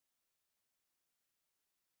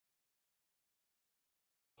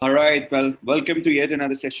All right. Well, welcome to yet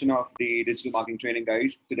another session of the Digital Marketing Training,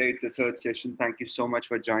 guys. Today it's the third session. Thank you so much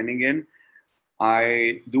for joining in.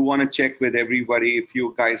 I do want to check with everybody if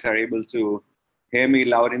you guys are able to hear me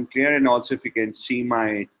loud and clear, and also if you can see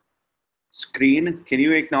my screen. Can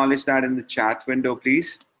you acknowledge that in the chat window,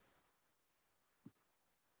 please?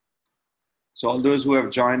 So all those who have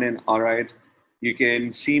joined in, all right, you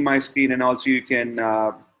can see my screen and also you can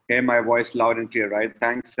hear my voice loud and clear, right?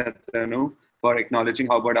 Thanks, Atanu, for acknowledging.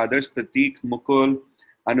 How about others? Prateek, Mukul,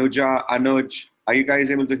 Anuja, Anuj, are you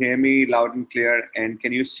guys able to hear me loud and clear? And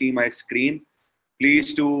can you see my screen?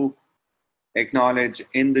 Please do acknowledge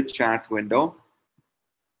in the chat window.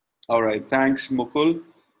 All right, thanks, Mukul,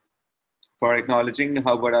 for acknowledging.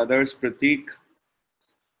 How about others? Prateek,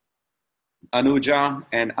 Anuja,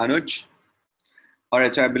 and Anuj. All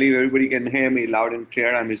right, so I believe everybody can hear me loud and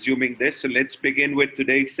clear. I'm assuming this. So let's begin with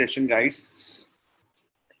today's session, guys.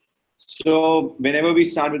 So whenever we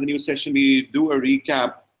start with a new session, we do a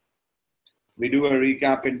recap. We do a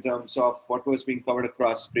recap in terms of what was being covered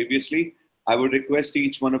across previously. I would request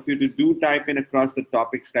each one of you to do type in across the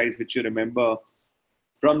topics, guys, which you remember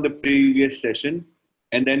from the previous session.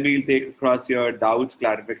 And then we'll take across your doubts,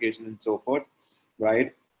 clarification, and so forth,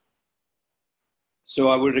 right? So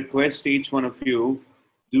I would request each one of you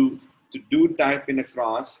to do type in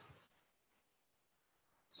across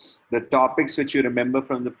the topics which you remember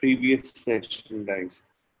from the previous session, guys.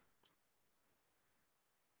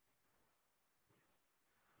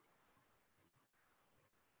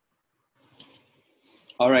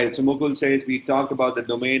 All right, so Mukul says we talked about the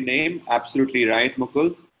domain name. Absolutely right,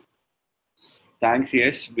 Mukul. Thanks,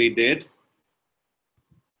 yes, we did.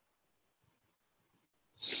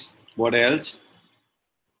 What else?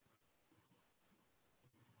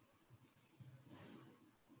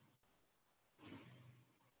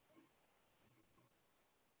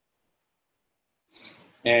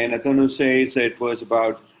 And Atanu says it was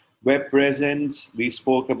about web presence. We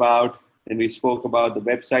spoke about, and we spoke about the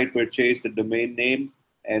website purchase, the domain name.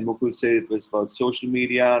 And Mukul said it was about social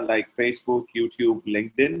media like Facebook, YouTube,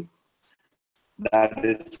 LinkedIn. That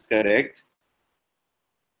is correct.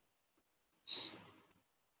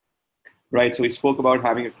 Right, so we spoke about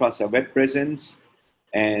having across a web presence,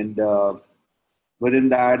 and within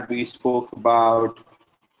that we spoke about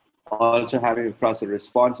also having across a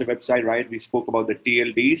responsive website, right? We spoke about the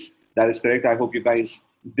TLDs. That is correct. I hope you guys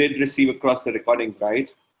did receive across the recordings, right?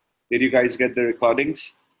 Did you guys get the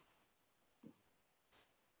recordings?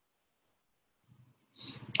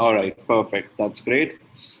 All right, perfect. That's great.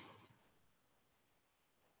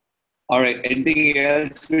 All right, anything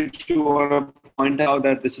else which you want to point out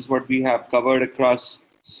that this is what we have covered across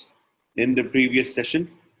in the previous session?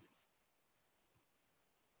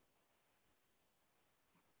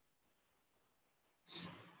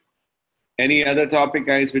 Any other topic,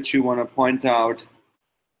 guys, which you want to point out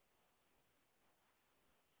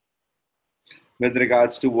with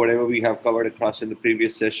regards to whatever we have covered across in the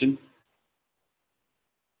previous session?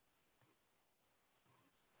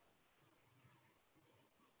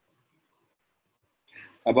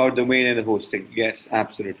 About domain and hosting. Yes,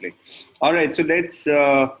 absolutely. All right, so let's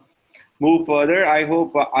move further. I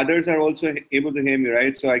hope others are also able to hear me,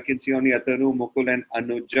 right? So I can see only Atanu, Mukul, and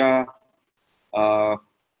Anuja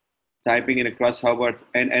typing in across. How about,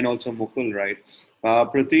 and also Mukul, right?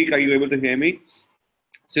 Prateek, are you able to hear me?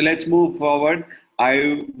 So let's move forward.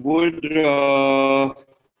 I would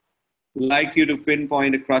like you to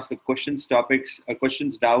pinpoint across the questions, topics,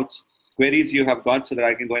 questions, doubts, queries you have got so that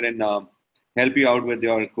I can go ahead and help you out with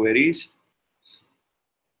your queries.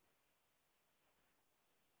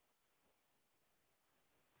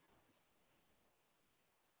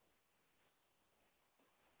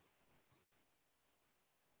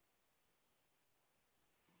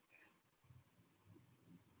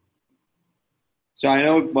 So I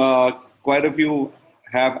know quite a few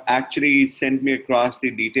have actually sent me across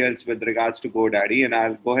the details with regards to GoDaddy, and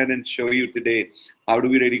I'll go ahead and show you today how do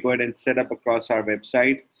we really go ahead and set up across our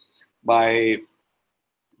website by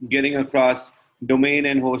getting across domain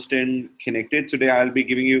and hosting connected. Today I'll be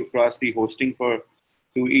giving you across the hosting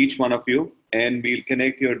to each one of you, and we'll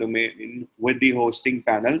connect your domain with the hosting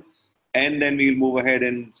panel, and then we'll move ahead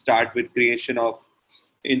and start with creation of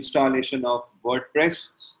installation of WordPress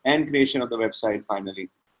and creation of the website finally.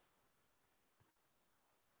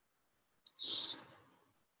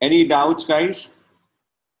 Any doubts, guys?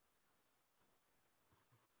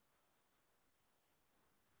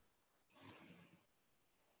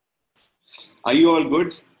 Are you all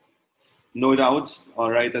good? No doubts.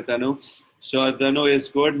 All right, Atanu. So Atanu is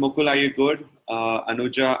good. Mukul, are you good?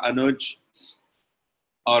 Anuja, Anuj.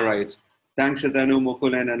 All right. Thanks, Atanu,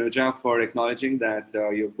 Mukul, and Anuja for acknowledging that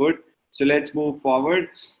you're good. So let's move forward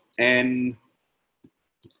and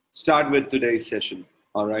start with today's session.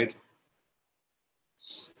 All right.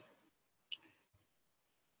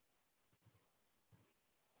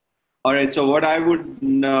 All right. So what I would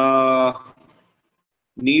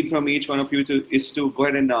need from each one of you is to go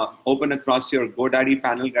ahead and open across your GoDaddy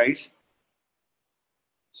panel, guys.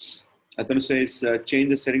 Atanu says change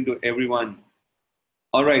the setting to everyone.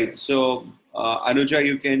 All right. So Anuja,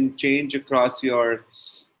 you can change across your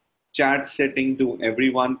chat setting to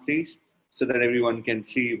everyone, please, so that everyone can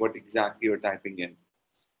see what exactly you're typing in.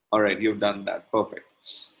 All right, you've done that. Perfect.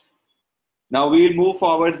 Now we'll move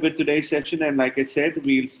forward with today's session. And like I said,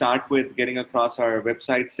 we'll start with getting across our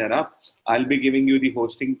website setup. I'll be giving you the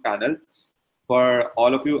hosting panel for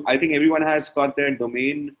all of you. I think everyone has got their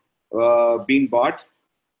domain being bought.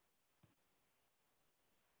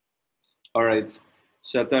 All right.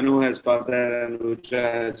 Satanu has got that, and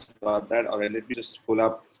Anuja has got that. All right, let me just pull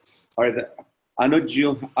up. All right,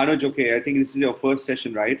 Anuj, okay, I think this is your first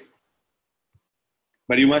session, right?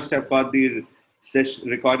 But you must have got the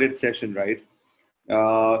recorded session, right?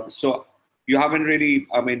 So you haven't really,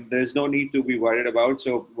 I mean, there's no need to be worried about.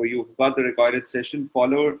 So where you've got the recorded session,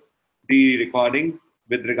 follow the recording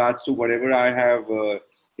with regards to whatever I have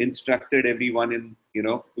instructed everyone in,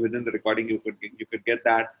 within the recording, you could get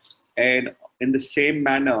that. And in the same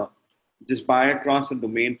manner, just buy across a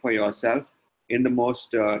domain for yourself in the most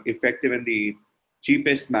effective and the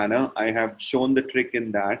cheapest manner. I have shown the trick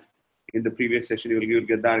in that in the previous session. You'll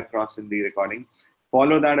get that across in the recording.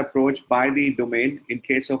 Follow that approach. Buy the domain. In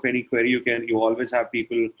case of any query, you always have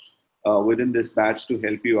people within this batch to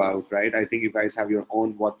help you out, right? I think you guys have your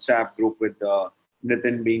own WhatsApp group with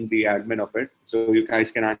Nitin being the admin of it, so you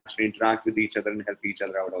guys can actually interact with each other and help each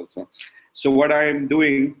other out also. So what I'm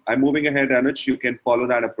doing, I'm moving ahead, Anuj. You can follow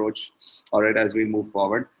that approach, all right, as we move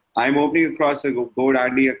forward. I'm opening across a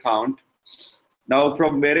GoDaddy account. Now,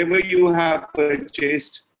 from wherever you have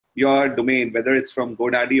purchased your domain, whether it's from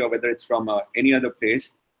GoDaddy or whether it's from any other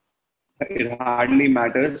place, it hardly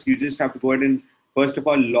matters. You just have to go ahead and first of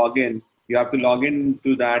all log in. You have to log in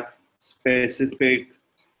to that specific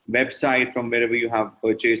website from wherever you have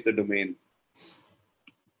purchased the domain.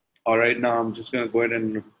 All right, now I'm just going to go ahead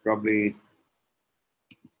and probably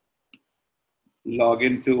log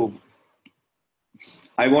into.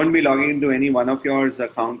 I won't be logging into any one of yours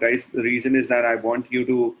account, guys. The reason is that I want you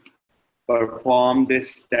to perform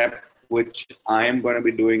this step, which I am going to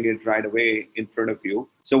be doing it right away in front of you.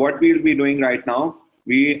 So what we'll be doing right now,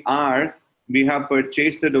 we have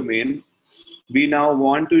purchased the domain. We now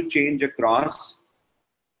want to change across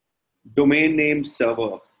domain name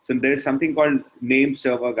server. So there's something called name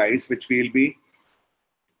server, guys, which we'll be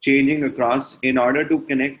changing across in order to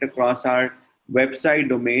connect across our website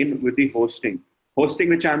domain with the hosting. Hosting,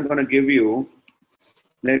 which I'm going to give you.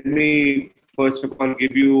 Let me first of all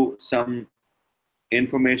give you some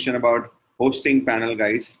information about hosting panel,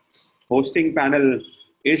 guys. Hosting panel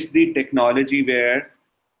is the technology where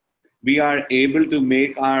we are able to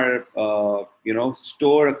make our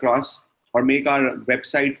store across or make our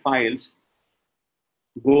website files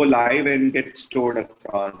go live and get stored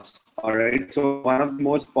across. All right, so one of the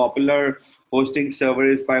most popular hosting server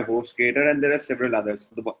is by HostGator, and there are several others.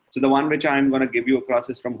 So the one which I'm going to give you across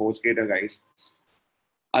is from HostGator, guys.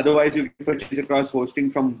 Otherwise, you can purchase across hosting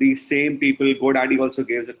from these same people. GoDaddy also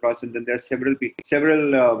gives across, and then there are several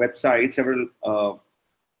websites, several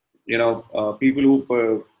people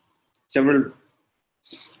who several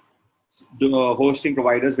hosting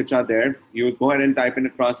providers which are there. You go ahead and type in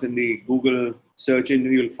across in the Google search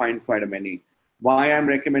engine, you'll find quite a many. Why I'm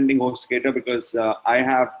recommending HostGator? Because I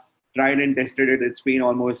have tried and tested it. It's been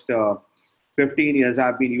almost 15 years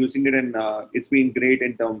I've been using it, and it's been great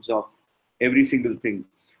in terms of every single thing.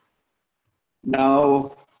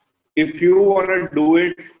 Now, if you want to do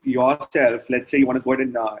it yourself, let's say you want to go ahead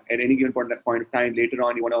and at any given point of time later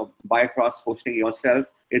on, you want to buy cross hosting yourself,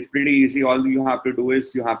 it's pretty easy. All you have to do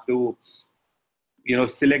is you have to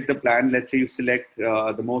select the plan. Let's say you select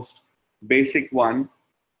the most basic one,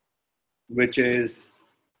 which is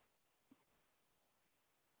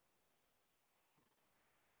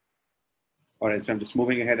all right. So I'm just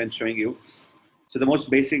moving ahead and showing you. So the most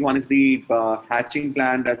basic one is the hatching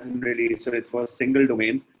plan. Doesn't really, so it's for single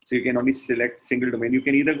domain. So you can only select single domain. You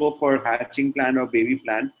can either go for hatching plan or baby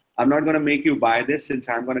plan. I'm not going to make you buy this since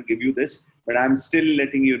I'm going to give you this, but I'm still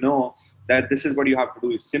letting you know that this is what you have to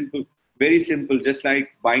do. It's simple, very simple, just like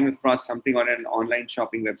buying across something on an online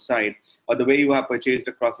shopping website, or the way you have purchased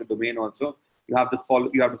across a domain also. You have to follow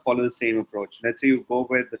the same approach. Let's say you go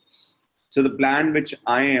with, so the plan which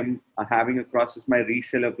I am having across is my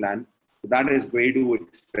reseller plan. That is way too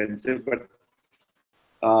expensive, but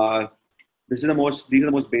these are the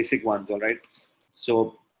most basic ones, all right?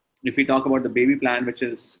 So if we talk about the baby plan, which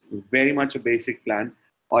is very much a basic plan,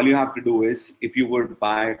 all you have to do is, if you would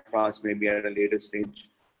buy across maybe at a later stage,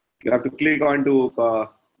 you have to click on to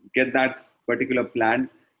get that particular plan,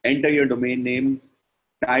 enter your domain name,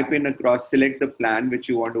 type in across, select the plan which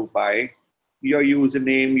you want to buy, your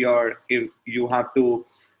username, if you have to,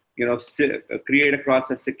 create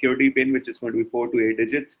across a security pin, which is going to be 4 to 8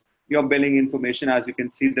 digits. Your billing information, as you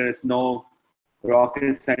can see, there is no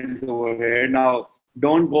rocket science over here. Now,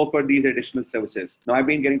 don't go for these additional services. Now, I've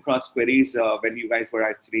been getting cross queries when you guys were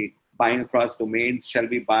actually buying across domains. Shall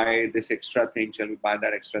we buy this extra thing? Shall we buy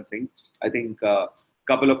that extra thing? I think a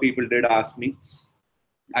couple of people did ask me.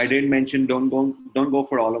 I did mention don't go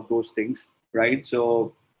for all of those things, right?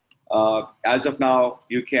 So as of now,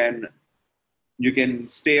 you can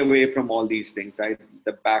stay away from all these things, right?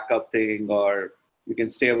 The backup thing, or you can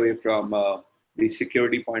stay away from the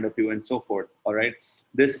security point of view and so forth. All right.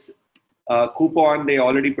 This coupon they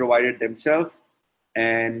already provided themselves,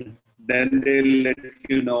 and then they'll let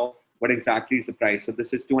you know what exactly is the price. So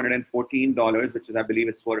this is $214, which is, I believe,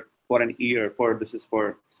 it's for an year. This is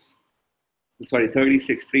for, sorry,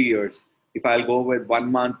 36 3 years. If I'll go with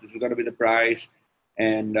 1 month, this is going to be the price.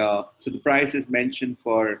 And so the price is mentioned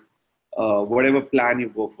for whatever plan you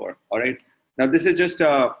go for. All right. Now, this is just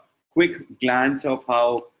a quick glance of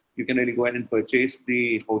how you can really go ahead and purchase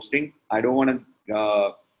the hosting. I don't want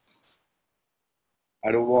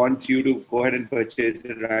you to go ahead and purchase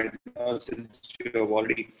it right now, since you have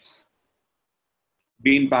already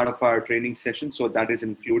been part of our training session. So that is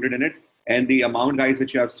included in it. And the amount, guys,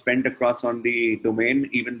 which you have spent across on the domain,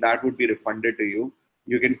 even that would be refunded to you.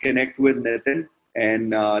 You can connect with Nitin,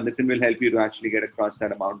 and Nitin will help you to actually get across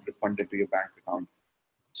that amount refunded to your bank account.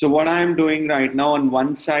 So what I'm doing right now, on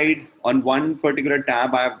one side, on one particular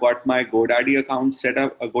tab, I've got my GoDaddy account set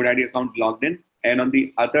up, a GoDaddy account logged in. And on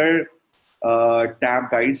the other tab,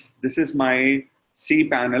 guys, this is my C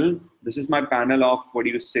panel. This is my panel of, what do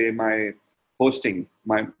you say, my hosting,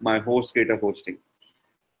 my HostGator hosting.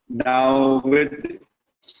 Now, with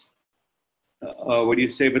what do you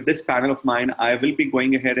say, with this panel of mine, I will be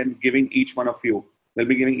going ahead and giving each one of you, will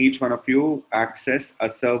be giving each one of you access a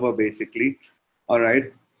server, basically. All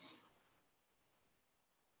right.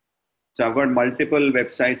 So I've got multiple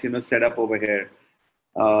websites, set up over here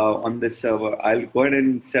on this server. I'll go ahead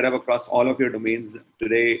and set up across all of your domains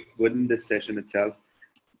today within this session itself.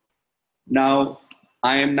 Now,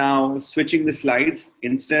 I am now switching the slides.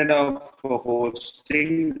 Instead of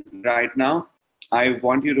hosting right now, I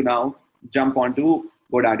want you to now jump onto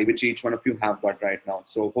GoDaddy, which each one of you have got right now.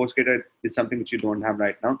 So HostGator is something which you don't have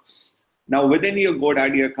right now. Now, within your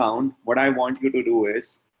GoDaddy account, what I want you to do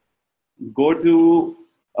is go to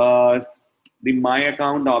the My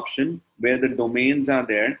Account option where the domains are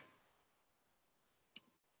there.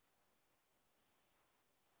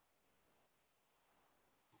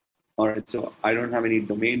 All right, so I don't have any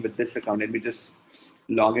domain with this account. Let me just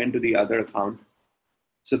log into the other account.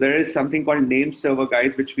 So there is something called name server,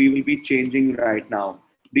 guys, which we will be changing right now.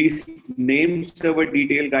 These name server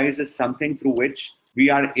detail, guys, is something through which we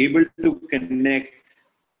are able to connect,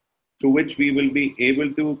 through which we will be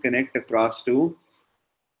able to connect across to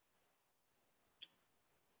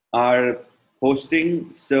our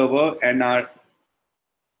hosting server and our,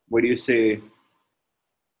 what do you say,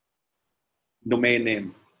 domain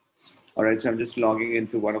name. All right, so I'm just logging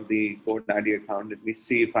into one of the GoDaddy account. Let me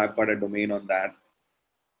see if I've got a domain on that.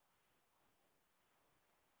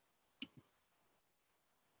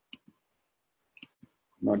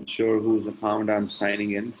 Not sure whose account I'm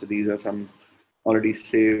signing in. So these are some already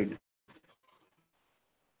saved.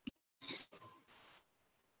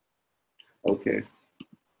 Okay.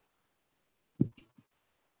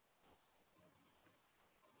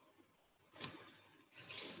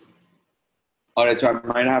 All right, so I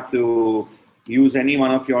might have to use any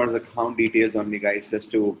one of yours account details on me, guys, just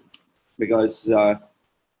to, because I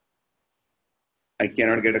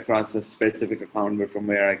cannot get across a specific account, but from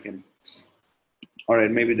where I can. All right,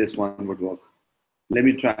 maybe this one would work. Let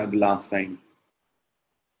me try the last time.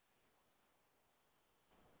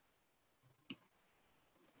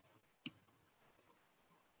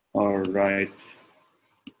 All right.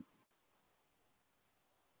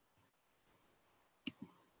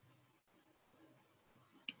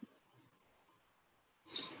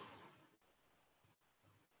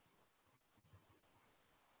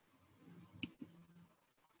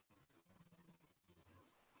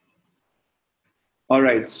 All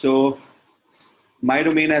right, so my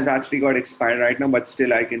domain has actually got expired right now, but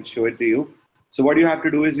still I can show it to you. So what you have to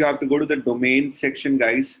do is you have to go to the domain section,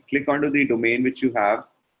 guys. Click onto the domain which you have,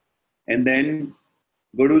 and then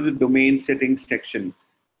go to the domain settings section.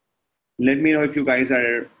 Let me know if you guys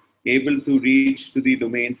are able to reach to the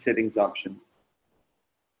domain settings option.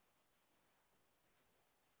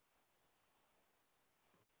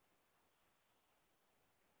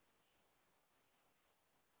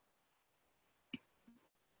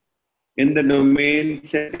 In the domain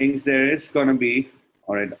settings, there is going to be,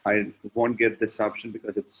 all right, I won't get this option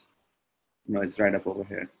because it's, no, it's right up over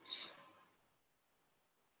here.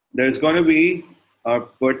 There's going to be a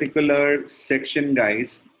particular section,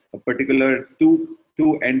 guys, a particular two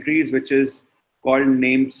entries, which is called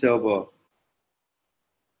name server.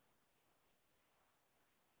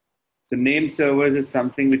 The name servers is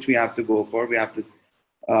something which we have to go for. We have to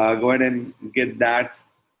go ahead and get that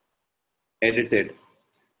edited.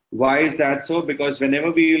 Why is that so? Because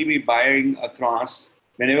whenever we will be buying across,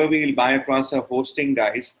 whenever we will buy across a hosting,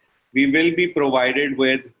 guys, we will be provided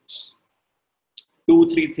with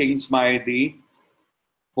 2-3 things by the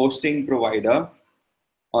hosting provider.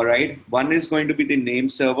 All right. One is going to be the name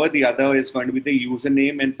server. The other is going to be the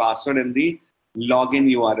username and password and the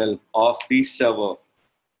login URL of the server.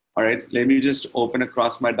 All right. Let me just open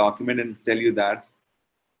across my document and tell you that.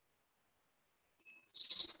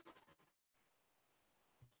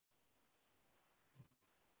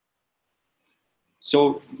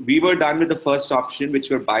 So we were done with the first option, which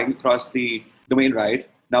we're buying across the domain, right?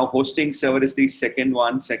 Now hosting server is the second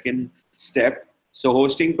step. So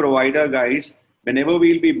hosting provider, guys, whenever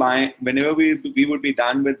we'll be buying, whenever we would be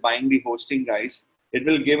done with buying the hosting, guys, it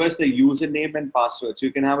will give us the username and password. So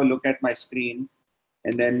you can have a look at my screen,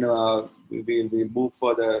 and then we'll move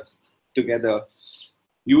further together.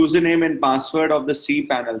 Username and password of the C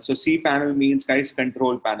panel. So C panel means, guys,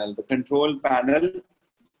 control panel. The control panel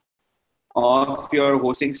of your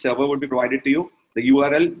hosting server would be provided to you. The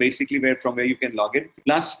URL, basically from where you can log in,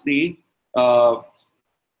 plus the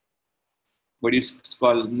what you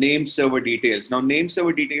call name server details. Now, name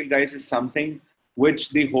server detail, guys, is something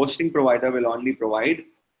which the hosting provider will only provide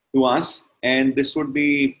to us, and this would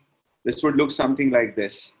look something like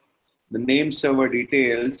this. The name server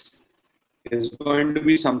details is going to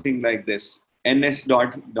be something like this: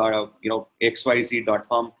 ns.xyz.com,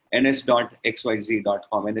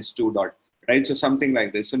 ns.xyz.com, ns2. Right? So something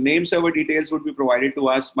like this. So name server details would be provided to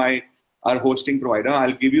us by our hosting provider.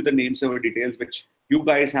 I'll give you the name server details, which you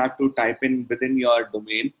guys have to type in within your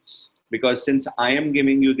domain, because since I am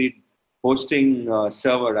giving you the hosting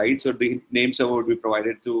server, right? So the name server would be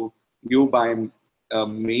provided to you by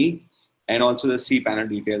me, and also the cPanel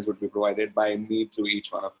details would be provided by me to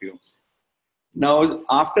each one of you. Now,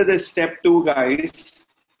 after this step 2, guys,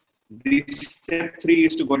 the step 3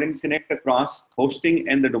 is to go ahead and connect across hosting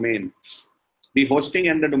and the domain. The hosting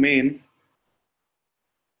and the domain.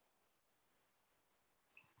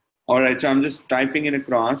 All right, so I'm just typing in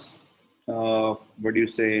across. What do you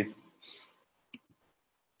say?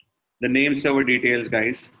 The name server details,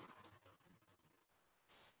 guys,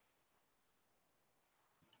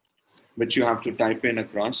 which you have to type in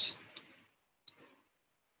across.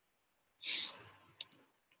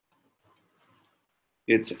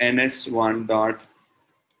 It's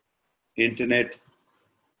ns1.internet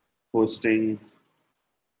hosting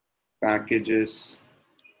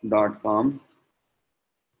packages.com.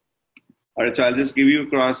 All right, so I'll just give you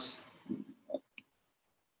across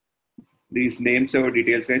these name server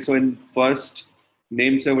details, guys. So in first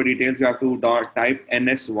name server details, you have to type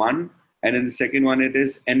ns1, and in the second one, it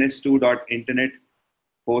is ns2.internet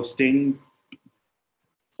hosting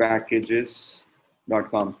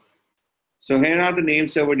packages.com. So here are the name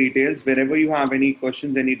server details. Wherever you have any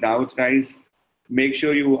questions, any doubts, guys, make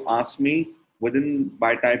sure you ask me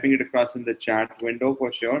by typing it across in the chat window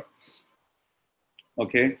for sure.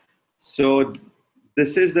 Okay. So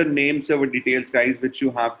this is the name server details, guys, which you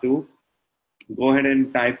have to go ahead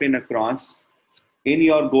and type in across in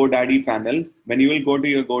your GoDaddy panel. When you will go to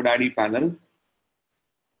your GoDaddy panel,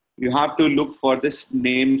 you have to look for this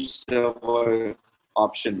name server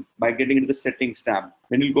option by getting into the settings tab.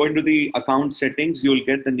 When you go into the account settings, you'll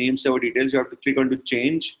get the name server details. You have to click on to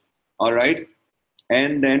change. All right.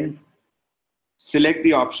 And then select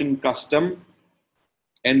the option custom,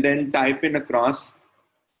 and then type in across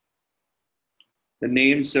the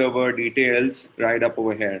name server details right up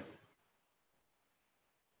over here.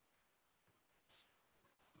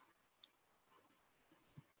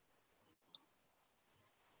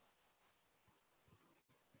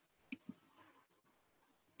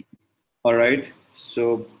 All right.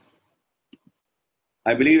 So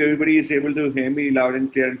I believe everybody is able to hear me loud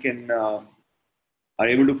and clear and are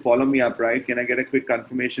able to follow me up, right? Can I get a quick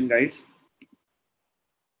confirmation, guys?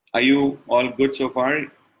 Are you all good so far?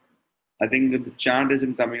 I think that the chat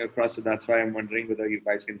isn't coming across, so that's why I'm wondering whether you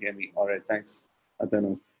guys can hear me. All right, thanks,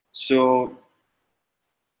 Atanu. So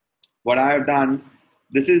what I have done,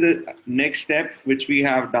 this is the next step which we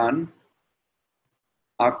have done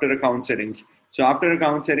after account settings. So after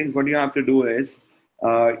account settings, what you have to do is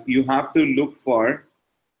you have to look for,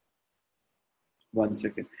 one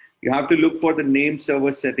second, you have to look for the name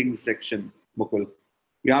server settings section, Mukul.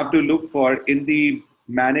 You have to look for in the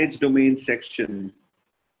manage domain section.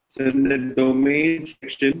 So in the domain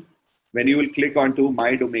section, when you will click onto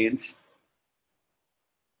my domains,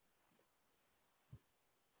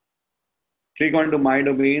 click onto my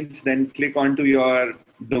domains, then click onto your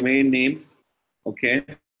domain name. Okay.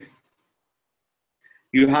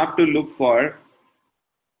 You have to look for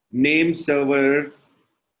name server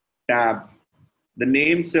tab. The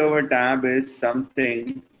name server tab is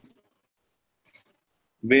something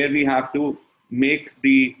where we have to make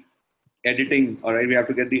the editing. All right. We have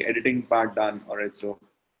to get the editing part done. All right. So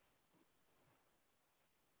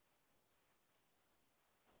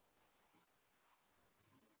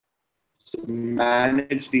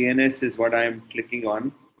manage DNS is what I'm clicking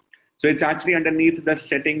on. So it's actually underneath the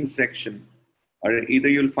settings section, or either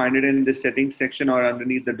you'll find it in the settings section or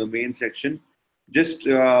underneath the domain section. Just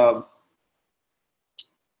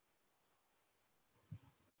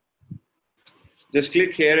just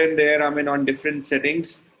click here and there. I mean, on different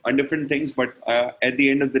settings, on different things. But at the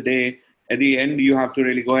end of the day, at the end, you have to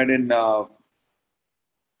really go ahead and go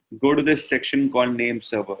to this section called name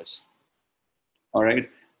servers. All right.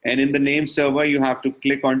 And in the name server, you have to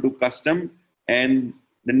click onto custom, and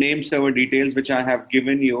the name server details, which I have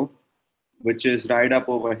given you, which is right up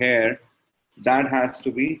over here, that has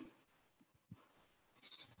to be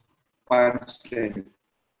punched in.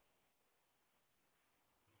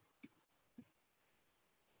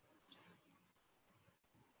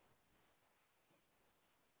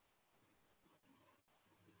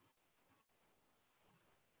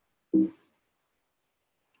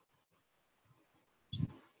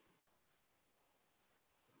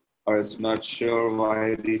 Or it's not sure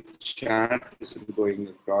why the chat isn't going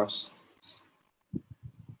across.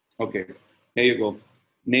 Okay, here you go.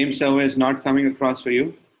 Name server is not coming across for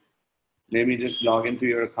you. Let me just log into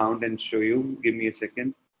your account and show you. Give me a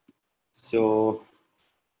second. So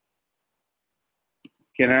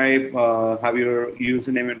can I have your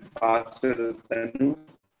username and password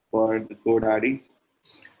for the GoDaddy?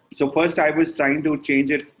 So first I was trying to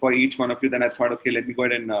change it for each one of you. Then I thought, okay, let me go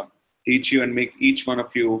ahead and teach you and make each one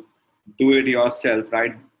of you do it yourself,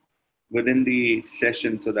 right? Within the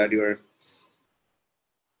session so that you're,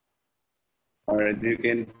 all right, you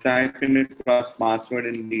can type in it cross password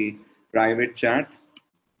in the private chat.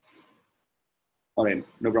 All right,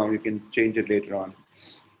 no problem. You can change it later on.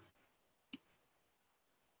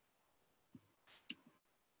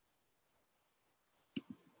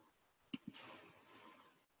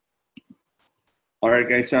 All right,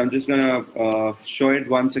 guys. So I'm just gonna show it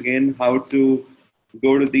once again how to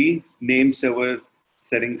go to the name server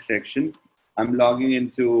settings section. I'm logging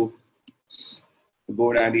into the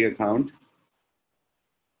GoDaddy account.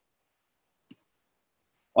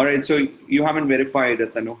 All right, so you haven't verified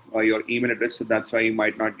your email address, so that's why you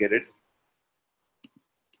might not get it.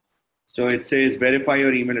 So it says verify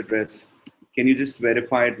your email address. Can you just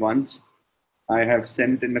verify it once? I have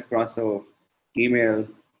sent in across a email.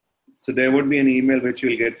 So there would be an email which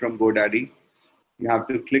you'll get from GoDaddy. You have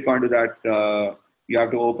to click onto that. You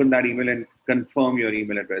have to open that email and confirm your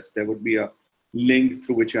email address. There would be a link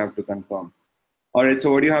through which you have to confirm. All right,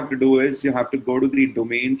 so what you have to do is you have to go to the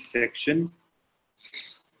domain section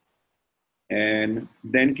and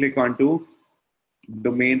then click onto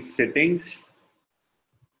domain settings.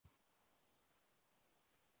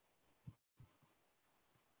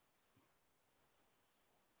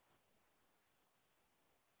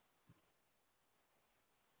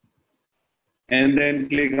 And then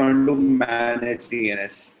click on to manage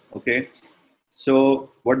DNS. Okay.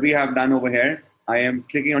 So what we have done over here, I am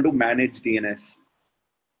clicking on to manage DNS.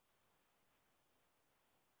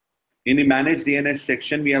 In the manage DNS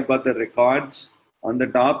section, we have got the records on the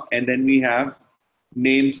top, and then we have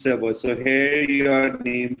name server. So here your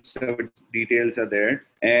name server details are there.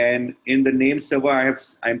 And in the name server,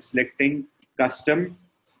 I'm selecting custom,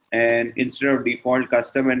 and instead of default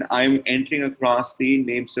custom, and I'm entering across the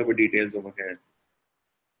name server details over here.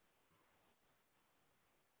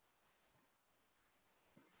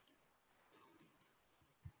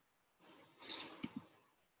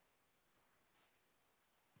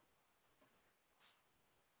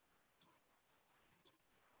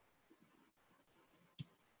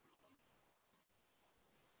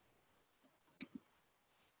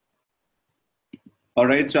 All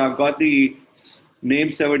right, so I've got the name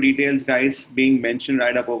server details, guys, being mentioned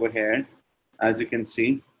right up over here, as you can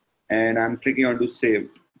see, and I'm clicking on to save.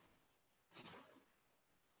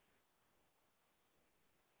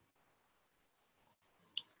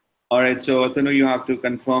 All right, so Atanu, you have to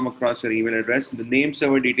confirm across your email address. The name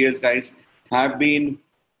server details, guys, have been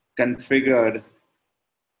configured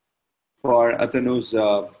for Atanu's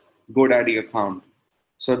GoDaddy account.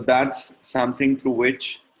 So that's something through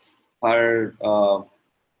which her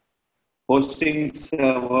hosting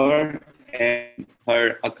server and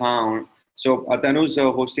her account. So Atanu's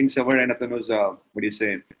hosting server and Atanu's, what do you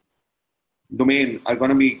say, domain are going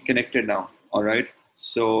to be connected now. All right.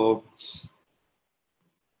 So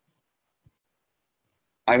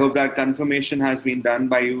I hope that confirmation has been done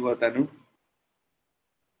by you, Atanu.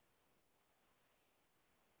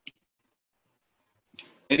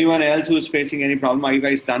 Anyone else who's facing any problem? Are you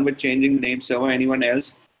guys done with changing the name server? Anyone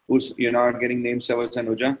else who's you're not getting name servers?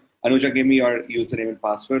 Anuja? Anuja, give me your username and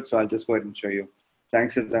password, so I'll just go ahead and show you.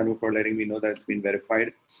 Thanks, Atanu, for letting me know that it's been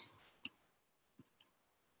verified.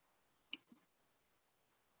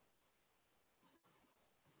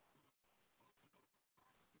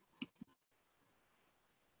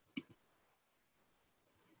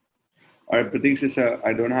 All right, Pratik says,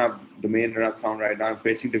 I don't have domain account right now. I'm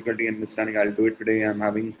facing difficulty in understanding. I'll do it today. I'm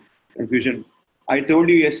having confusion. I told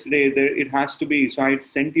you yesterday that it has to be. So I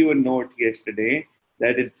sent you a note yesterday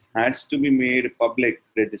that it has to be made public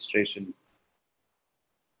registration.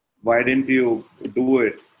 Why didn't you do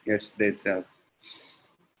it yesterday itself?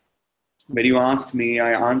 When you asked me,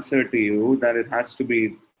 I answered to you that it has to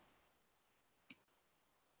be.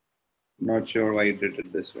 Not sure why you did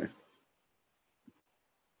it this way.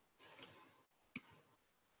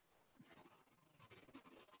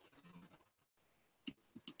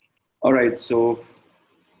 All right, so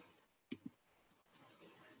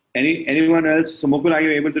anyone else? So Mukul, are you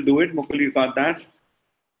able to do it? Mukul, you got that?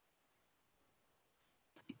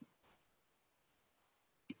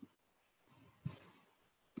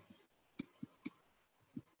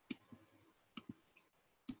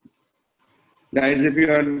 Guys, if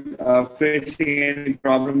you're facing any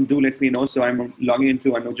problem, do let me know. So I'm logging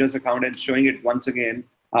into Anuja's account and showing it once again.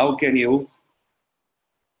 How can you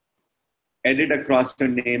edit across the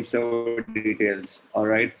name server details? All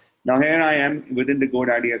right. Now here I am within the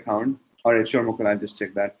GoDaddy account. All right, sure, Mukul, I'll just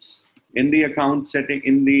check that. In the account setting,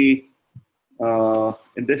 in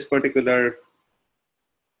this particular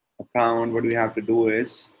account, what we have to do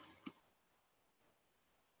is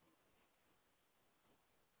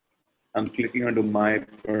I'm clicking onto my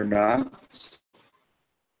products.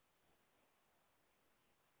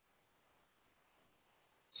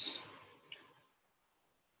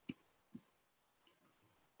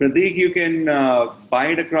 Pratik, you can buy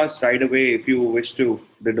it across right away if you wish to,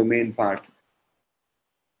 the domain part.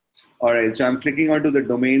 All right, so I'm clicking onto the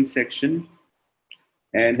domain section,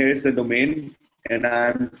 and here's the domain, and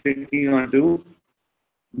I'm clicking onto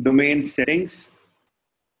domain settings.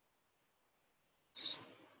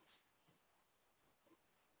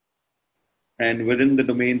 And within the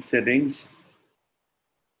domain settings,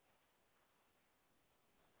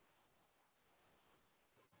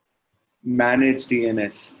 manage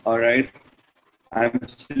DNS. All right, I'm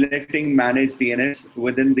selecting manage DNS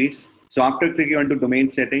within this. So after clicking onto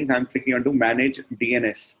domain settings, I'm clicking onto manage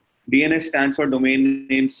DNS. DNS stands for domain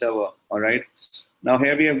name server. All right. Now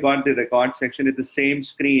here we have got the record section. It's the same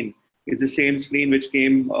screen. It's the same screen which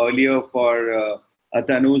came earlier for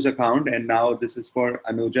Atanu's account, and now this is for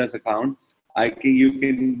Anuja's account. You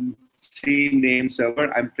can see name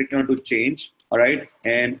server. I'm clicking on to change. All right,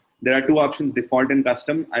 and there are two options: default and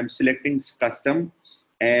custom. I'm selecting custom,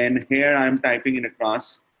 and here I'm typing in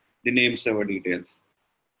across the name server details.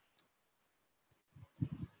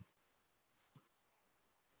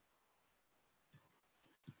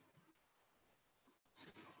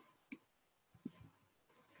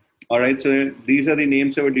 All right, so these are the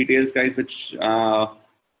name server details, guys, which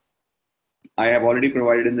I have already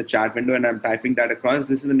provided in the chat window, and I'm typing that across.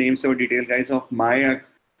 This is the name server detail, guys, of my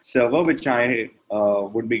server, which I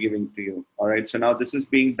would be giving to you. All right, so now this is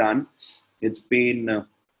being done. It's been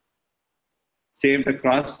saved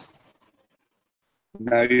across.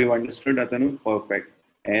 Now you've understood, Atanu. Perfect.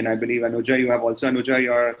 And I believe Anuja, you have also, Anuja,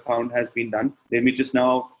 your account has been done. Let me just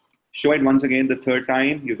now show it once again the third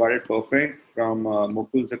time. You got it perfect from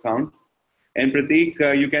Mukul's account. And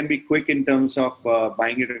Pratik, you can be quick in terms of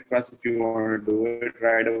buying it across if you want to do it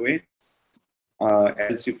right away.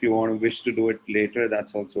 Else, if you want to wish to do it later,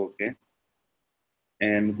 that's also okay.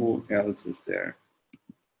 And who else is there?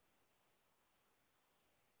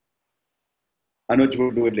 Anuj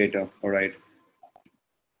will do it later. All right.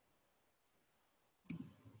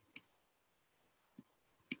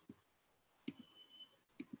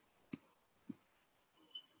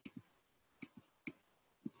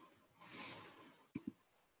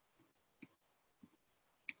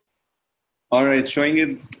 All right, showing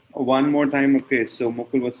it one more time. Okay, so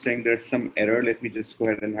Mukul was saying there's some error. Let me just go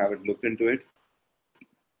ahead and have it look into it.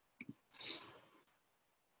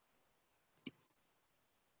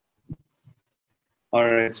 All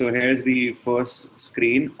right, so here's the first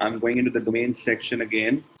screen. I'm going into the domain section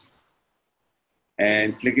again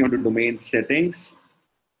and clicking onto domain settings.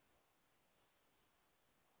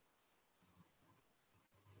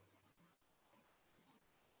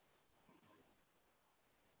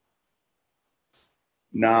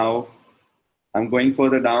 Now I'm going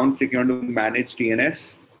further down, clicking onto manage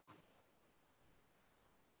DNS.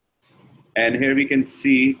 And here we can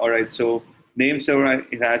see, all right, so name server,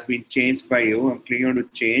 it has been changed by you. I'm clicking on to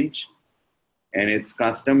change, and it's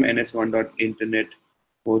custom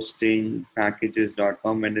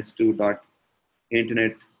ns1.internethostingpackages.com,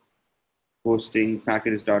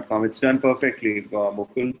 ns2.internethostingpackages.com. It's done perfectly,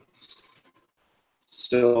 Mukul.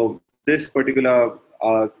 So this particular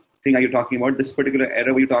thing are you talking about? This particular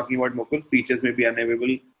error were you talking about, Mukul? Features may be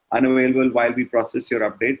unavailable while we process your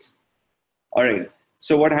updates. All right.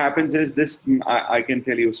 So what happens is this, I can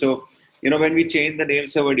tell you. So, when we change the name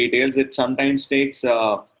server details, it sometimes takes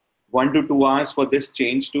 1 to 2 hours for this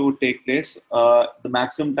change to take place. The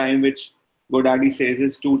maximum time which GoDaddy says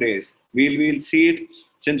is 2 days. We'll see it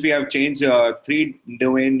since we have changed 3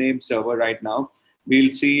 domain name server right now.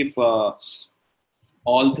 We'll see if for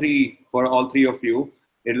all three of you,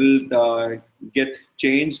 it'll get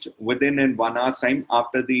changed within in 1 hour's time.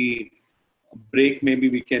 After the break, maybe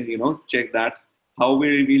we can check that. How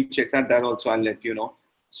we will check that also I'll let you know.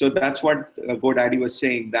 So that's what GoDaddy was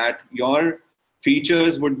saying, that your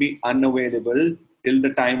features would be unavailable till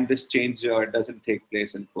the time this change doesn't take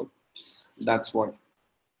place in full. That's what.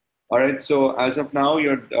 All right, so as of now,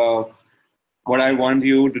 what I want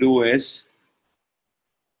you to do is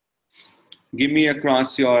give me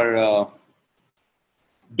across your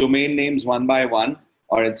domain names one by one.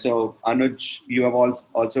 All right, so Anuj, you have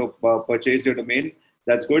also purchased your domain.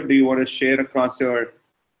 That's good. Do you want to share across your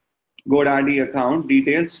GoDaddy account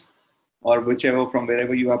details, or whichever from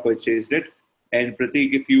wherever you have purchased it? And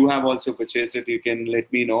Pratik, if you have also purchased it, you can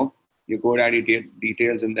let me know your GoDaddy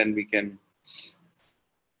details, and then we can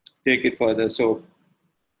take it further. So,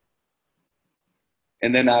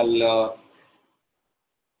 and then let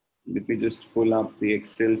me just pull up the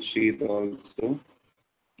Excel sheet also.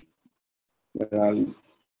 Where I'll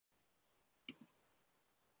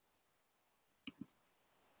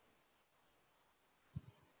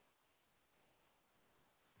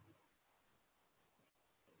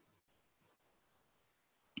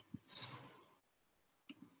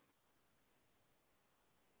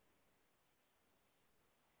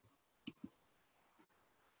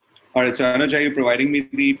All right, so Anuj, are you providing me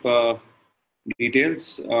the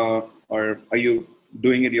details, or are you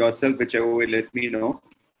doing it yourself? Whichever way, let me know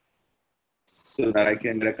so that I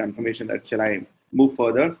can get a confirmation that shall I move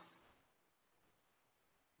further.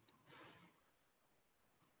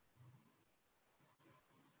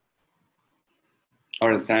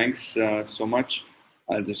 All right, thanks so much.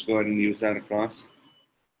 I'll just go ahead and use that across.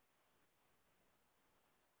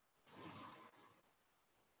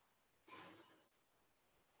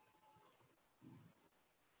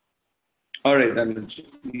 All right, then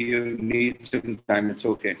you need some time. It's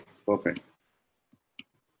okay. Perfect.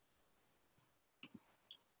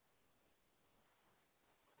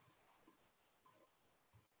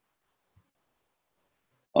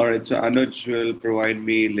 All right, so Anuj will provide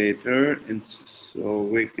me later, and so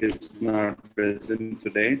Vic is not present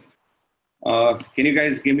today. Can you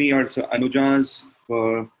guys give me your Anuja's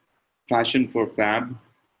for fashion for fab?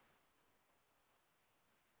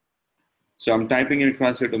 So I'm typing it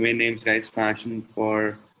across your domain names, guys. Fashion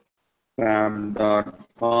for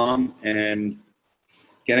fab.com, and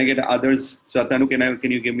can I get others? So Tanu, can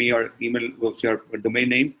you give me your email, what's your domain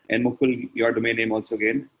name, and Mukul, your domain name also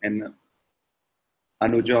again, and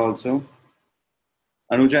Anuja also.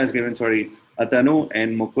 Anuja has given, sorry, Atanu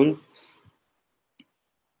and Mukul.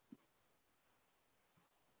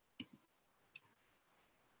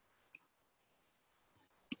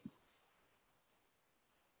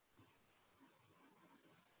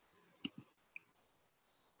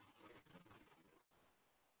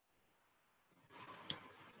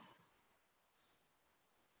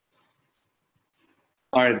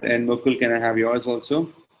 All right, and Mukul, can I have yours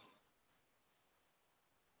also?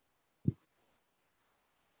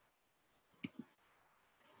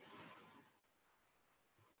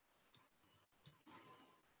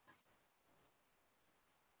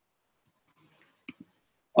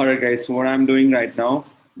 All right, guys, so what I'm doing right now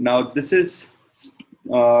this is,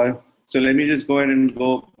 so let me just go ahead and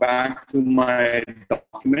go back to my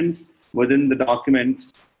documents. Within the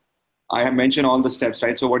documents, I have mentioned all the steps,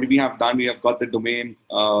 right? So what we have done, we have got the domain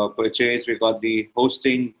purchase, we got the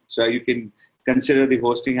hosting. So you can consider the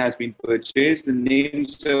hosting has been purchased. The name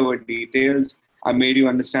server details, I made you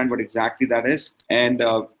understand what exactly that is. And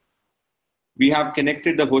we have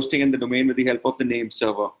connected the hosting and the domain with the help of the name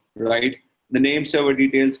server, right? The name server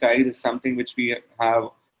details, guys, is something which we have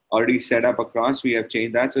already set up across. We have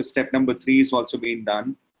changed that. So step number 3 is also being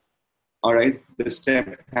done. All right, the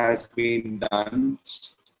step has been done.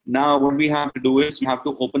 Now, what we have to do is you have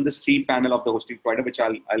to open the C panel of the hosting provider, which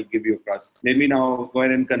I'll give you across. Let me now go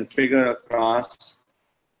ahead and configure across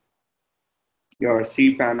your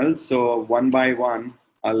C panel. So one by one,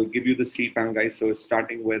 I'll give you the C panel, guys. So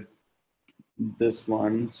starting with this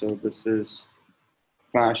one. So this is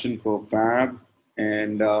Fashion for Fab.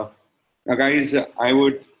 And now, guys, I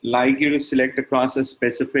would like you to select across a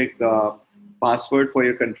specific password for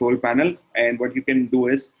your control panel. And what you can do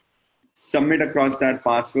is submit across that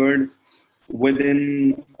password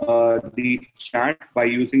within the chat by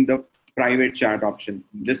using the private chat option.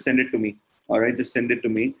 Just send it to me. All right, just send it to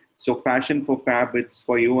me. So Fashion for Fab, it's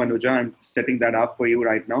for you, Anuja. I'm setting that up for you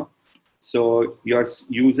right now. So your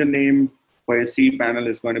username for your C panel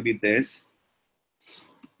is going to be this.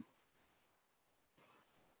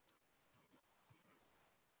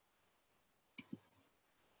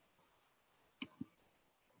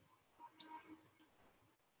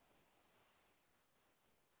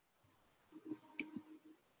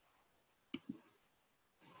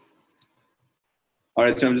 All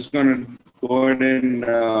right, so I'm just going to go ahead and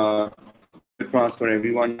across for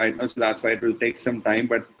everyone right now. So that's why it will take some time,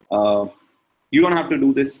 but you don't have to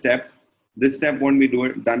do this step. This step won't be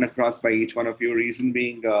done across by each one of you. Reason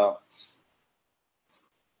being,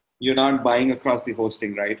 you're not buying across the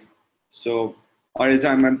hosting, right? So, or is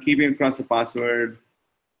I'm keeping across the password.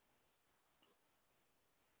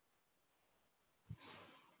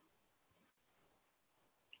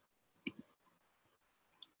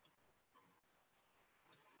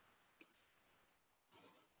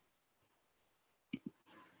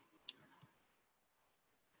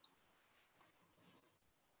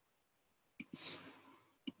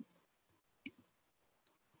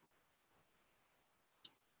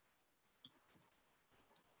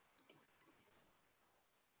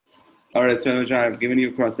 All right, so I've given you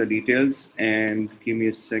across the details, and give me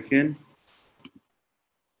a second.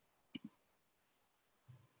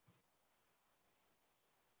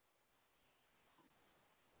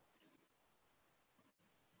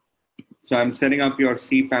 So I'm setting up your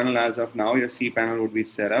C panel as of now. Your C panel would be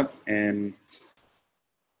set up, and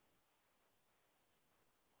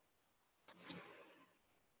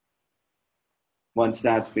once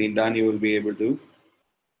that's been done, you will be able to.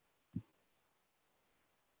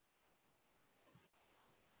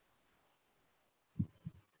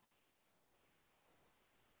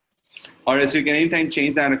 All right, so you can anytime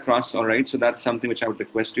change that across. All right, so that's something which I would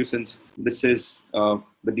request you, since this is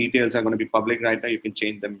the details are going to be public right now. You can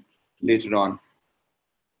change them later on.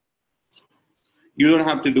 You don't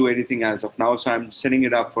have to do anything as of now. So I'm setting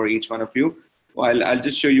it up for each one of you. I'll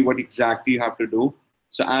just show you what exactly you have to do.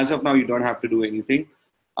 So as of now, you don't have to do anything.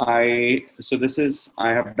 I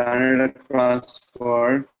have done it across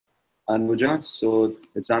for Anuja. So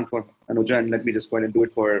it's done for Anuja, and let me just go ahead and do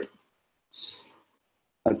it for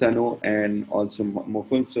Atanu and also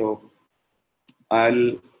Mukul.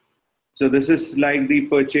 So this is like the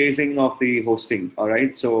purchasing of the hosting. All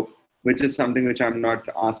right. So which is something which I'm not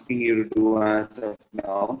asking you to do as of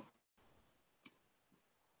now.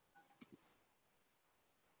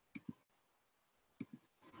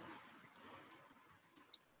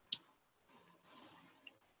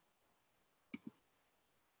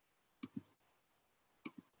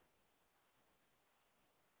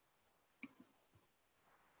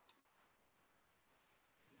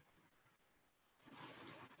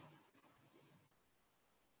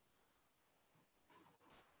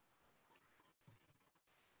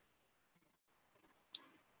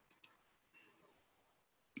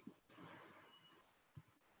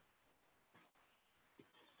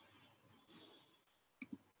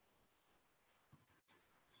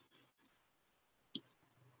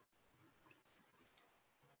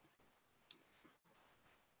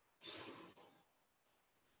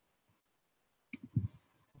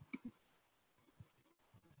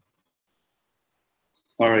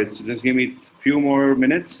 All right, so just give me a few more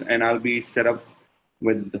minutes and I'll be set up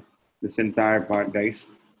with this entire part, guys.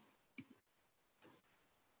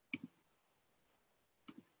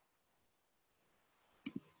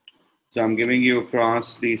 So I'm giving you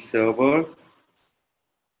across the server,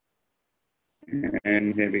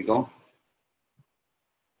 and here we go.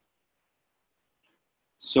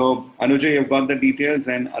 So Anuja, you've got the details,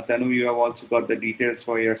 and Atanu, you have also got the details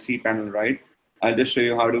for your cPanel, right? I'll just show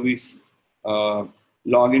you how do we uh,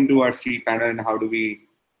 log into our cPanel and how do we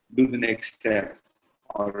do the next step.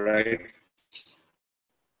 All right.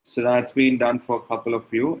 So that's been done for a couple of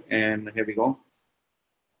you, and here we go.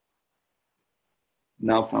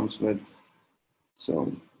 Now comes with, so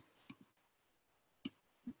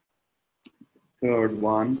third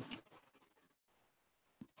one.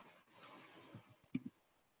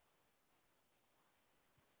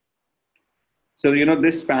 So,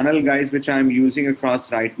 this panel, guys, which I'm using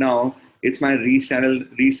across right now, it's my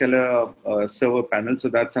reseller server panel. So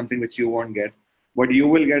that's something which you won't get. What you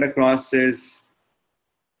will get across is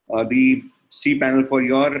the cPanel for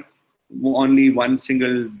your only one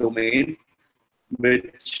single domain,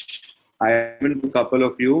 which I have given to a couple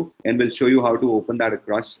of you, and will show you how to open that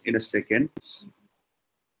across in a second.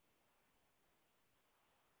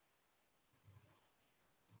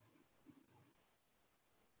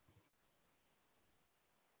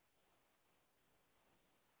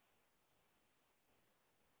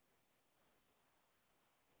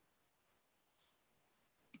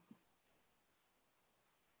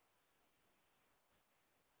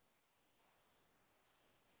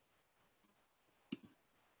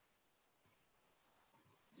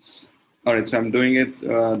 All right, so I'm doing it,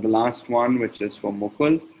 the last one, which is for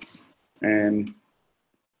Mukul. And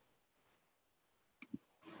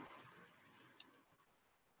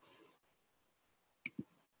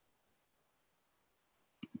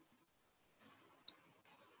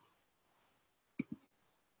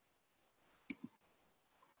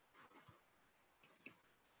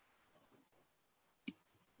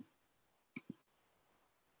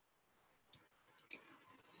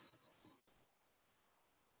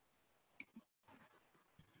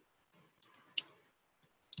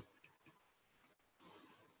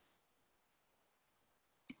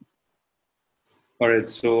all right,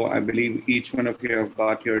 so I believe each one of you have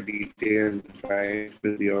got your details, right,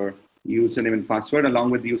 with your username and password.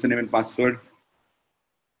 Along with the username and password,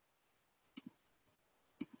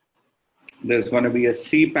 there's going to be a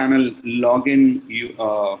cPanel login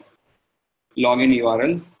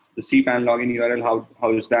URL. The cPanel login URL,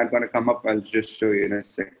 how is that going to come up? I'll just show you in a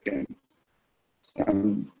second. So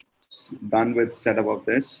I'm done with setup of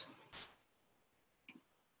this.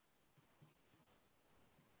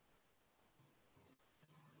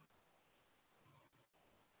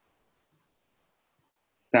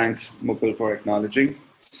 Thanks, Mukul, for acknowledging.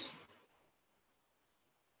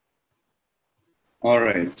 All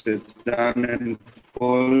right, so it's done in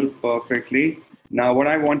full perfectly. Now, what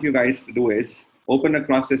I want you guys to do is open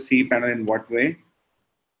across the cPanel in what way?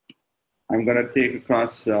 I'm going to take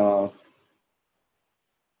across. All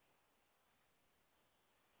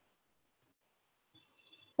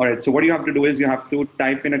right, so what you have to do is you have to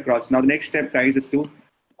type in across. Now, the next step, guys, is to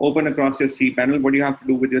open across your cPanel. What do you have to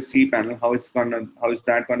do with your cPanel? How is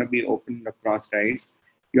that gonna be opened across, guys?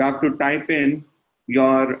 You have to type in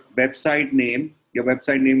your website name. Your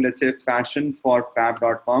website name, let's say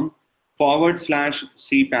fashionforfab.com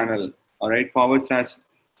 /cPanel. All right, /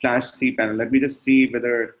 cPanel. Let me just see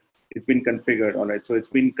whether it's been configured. All right, so it's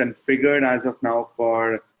been configured as of now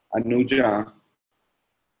for Anuja.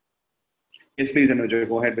 Yes, please, Anuja,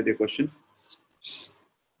 go ahead with your question.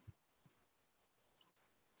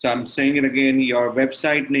 So I'm saying it again, your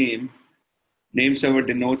website name server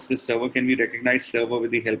denotes the server. Can we recognize server with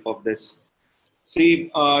the help of this? See,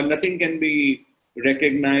 nothing can be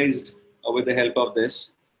recognized with the help of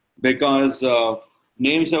this, because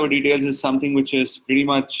name server details is something which is pretty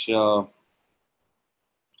much your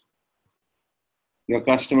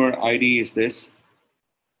customer ID is this.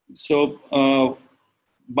 So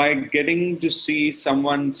by getting to see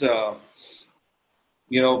someone's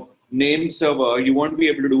name server, you won't be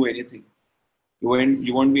able to do anything. You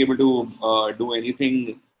won't be able to do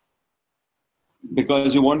anything,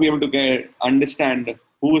 because you won't be able to understand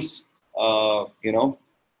who's who's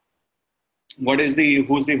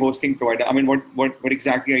the hosting provider. I mean, what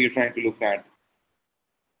exactly are you trying to look at?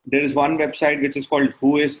 There is one website which is called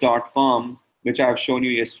whois.com, which I've shown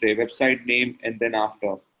you yesterday. Website name and then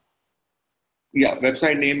after. Yeah,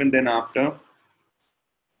 website name and then after.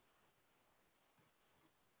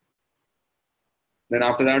 Then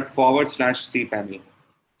after that, / cPanel.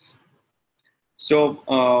 So,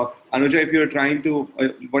 Anuja, if you're trying to,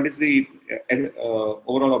 what is the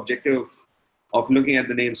overall objective of looking at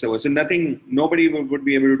the name server? So nobody would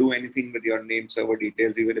be able to do anything with your name server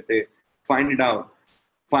details, even if they find it out.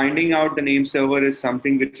 Finding out the name server is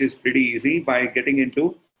something which is pretty easy by getting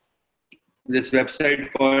into this website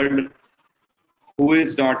called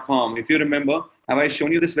whois.com. If you remember, have I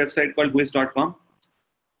shown you this website called whois.com?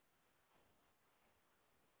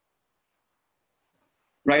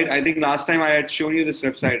 right? I think last time I had shown you this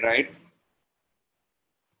website, right?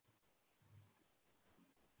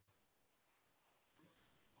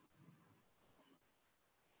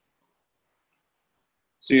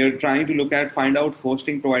 So you're trying to find out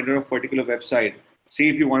hosting provider of particular website. See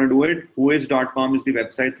if you want to do it. Whois.com is the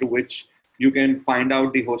website through which you can find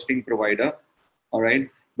out the hosting provider. All right.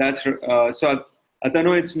 That's so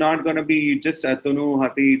Atanu, it's not going to be just Atanu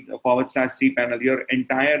Hati /cPanel. Your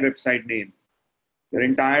entire website name. Your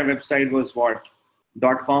entire website was what?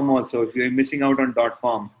 .com also. If you're missing out on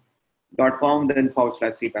 .com then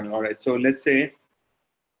 /cPanel. All right. So let's say,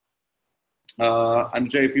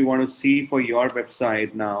 Anja, if you want to see for your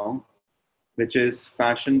website now, which is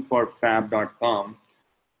fashionforfab.com,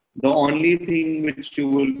 the only thing which you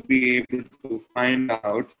will be able to find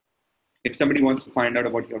out, if somebody wants to find out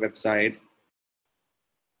about your website,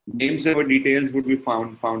 name server details would be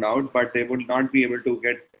found out, but they would not be able to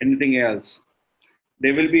get anything else.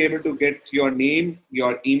 They will be able to get your name,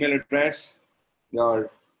 your email address,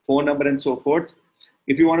 your phone number, and so forth.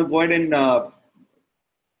 If you want to go ahead and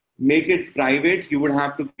make it private, you would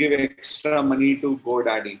have to give extra money to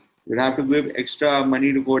GoDaddy. You'd have to give extra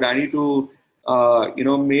money to GoDaddy to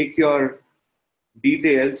make your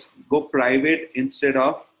details go private instead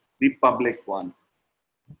of the public one.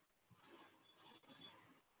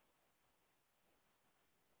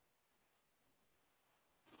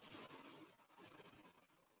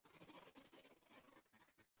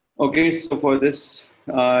 Okay, so for this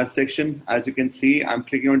section, as you can see, I'm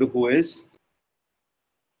clicking on to Whois.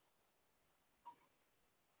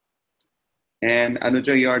 And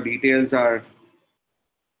Anuja, your details are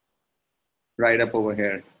right up over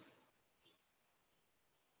here,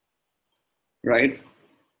 right?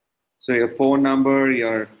 So your phone number,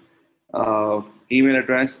 your email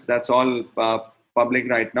address, that's all public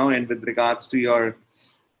right now. And with regards to your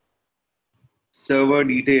server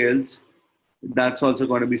details, that's also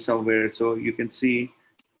going to be somewhere. So you can see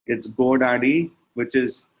it's GoDaddy, which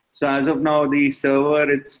is, so as of now, the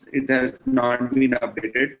server, it has not been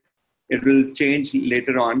updated. It will change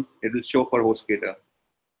later on. It will show for HostGator.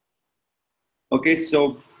 Okay,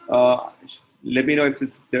 so let me know if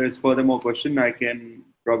there is further more question. I can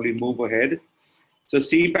probably move ahead. So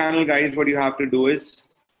cPanel, guys, what you have to do is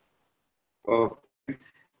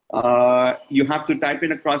you have to type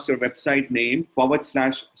in across your website name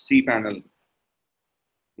 /cPanel.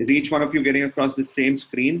 Is each one of you getting across the same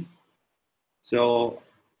screen? So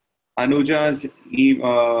Anuja's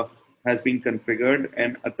has been configured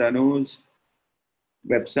and Atanu's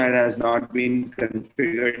website has not been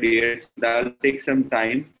configured yet. So that'll take some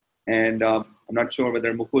time. And I'm not sure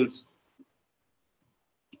whether Mukul's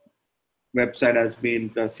website has been,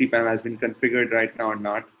 the cPanel has been configured right now or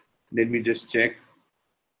not. Let me just check.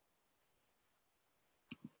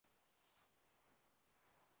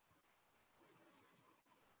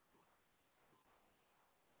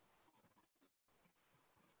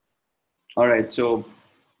 All right, so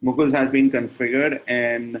Mukul's has been configured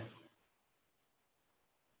and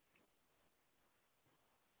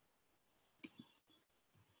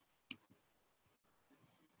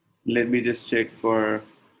let me just check for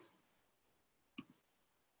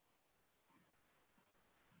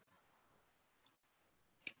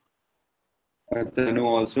Tanu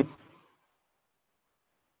also.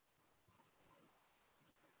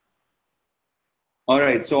 All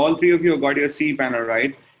right, so all three of you have got your cPanel,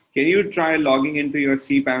 right? Can you try logging into your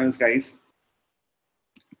cPanels, guys?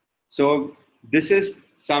 So this is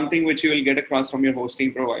something which you will get across from your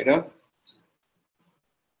hosting provider.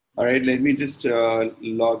 All right, let me just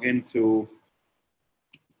log in through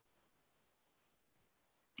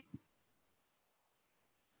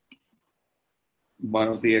one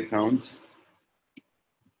of the accounts.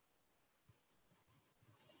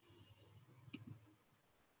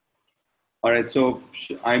 All right, so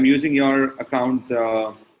I'm using your account,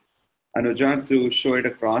 Anuja, to show it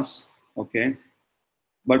across. Okay,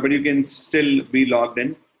 but you can still be logged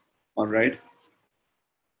in. All right.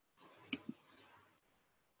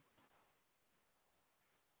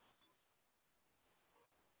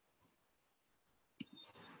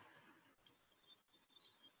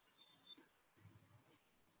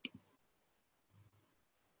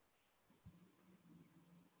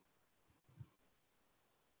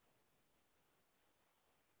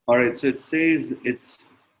 All right, so it says it's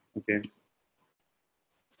okay.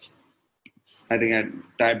 I think I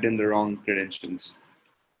typed in the wrong credentials.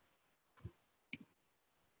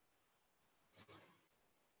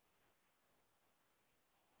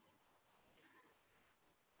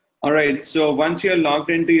 All right, so once you're logged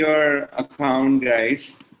into your account,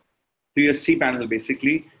 guys, to your cPanel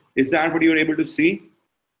basically, is that what you're able to see?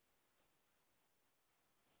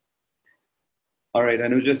 All right,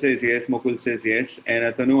 Anuja says yes, Mukul says yes.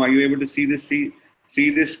 And Tanu, are you able to see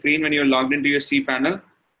this screen when you're logged into your C panel?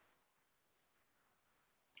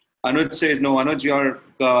 Anuj says no. Anuj,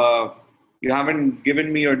 you haven't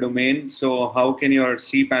given me your domain, so how can your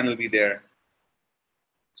C panel be there?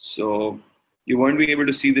 So you won't be able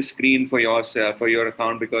to see the screen for yourself for your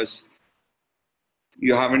account because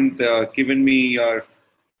you haven't given me your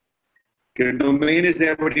domain is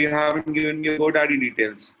there, but you haven't given me your GoDaddy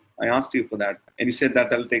details. I asked you for that, and you said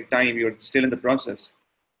that that'll take time. You're still in the process.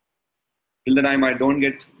 Till the time I don't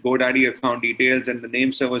get GoDaddy account details and the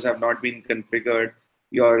name servers have not been configured,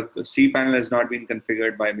 your cPanel has not been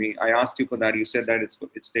configured by me. I asked you for that. You said that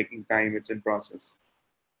it's taking time. It's in process.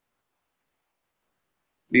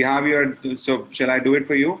 Do you have your? So shall I do it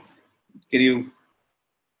for you? Can you?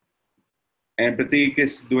 And Prateek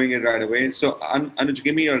is doing it right away. So Anuj,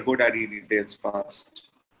 give me your GoDaddy details first.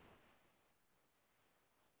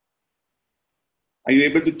 Are you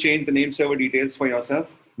able to change the name server details for yourself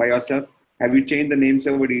by yourself? Have you changed the name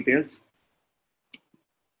server details?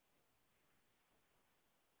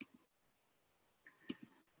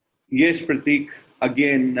 Yes, Prateek.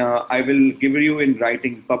 Again, I will give you in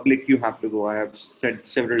writing. Public, you have to go. I have said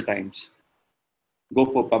several times. Go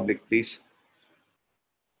for public, please.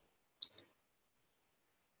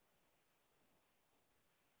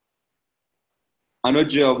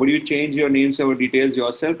 Anuj, would you change your name server details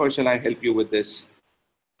yourself, or shall I help you with this?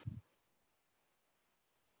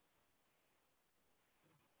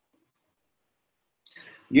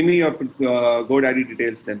 Give me your GoDaddy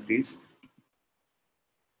details then, please.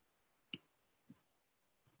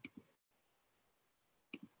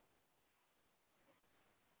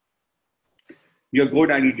 Your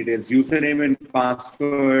GoDaddy details, username and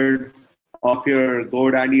password of your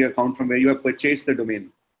GoDaddy account from where you have purchased the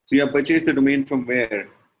domain. So you have purchased the domain from where?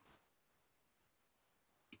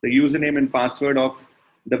 The username and password of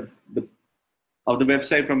the of the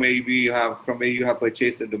website from where you have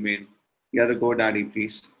purchased the domain. Yeah, the GoDaddy,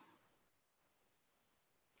 please.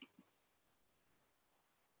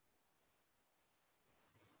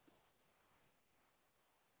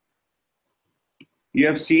 You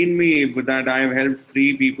have seen me with that. I have helped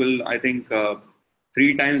three people. I think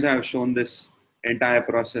three times I have shown this entire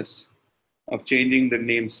process of changing the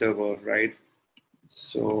name server, right?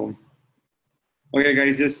 So, okay,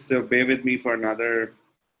 guys, just bear with me for another.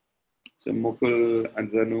 So, Mukul,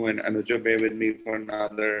 Andanu, and Anuja, bear with me for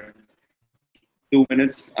another 2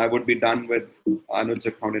 minutes. I would be done with Anuj's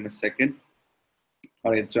account in a second.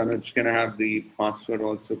 All right, so Anuj, can I have the password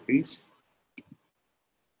also, please?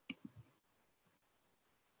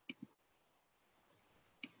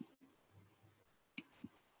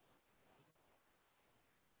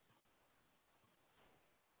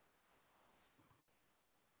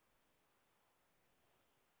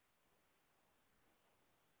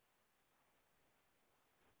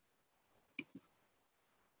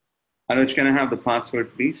 Anuj, can I have the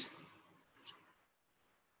password, please?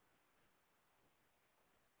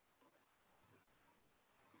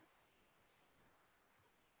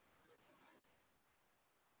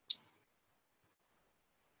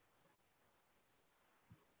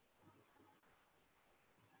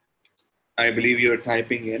 I believe you're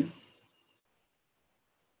typing in.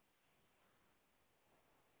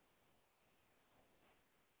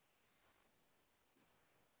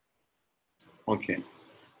 Okay.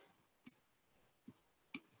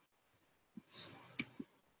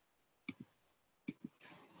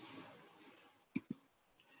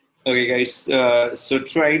 Okay, guys. So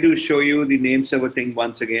try to show you the name server thing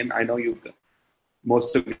once again. I know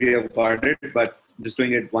most of you have got it, but just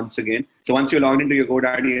doing it once again. So once you're logged into your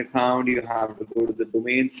GoDaddy account, you have to go to the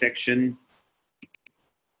domain section.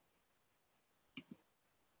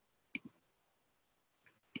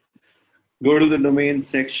 Go to the domain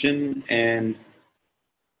section and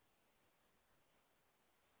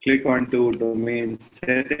click onto domain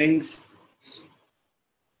settings.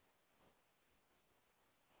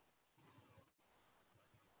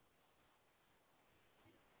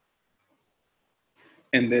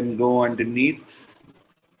 And then go underneath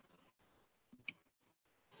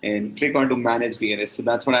and click onto manage DNS. So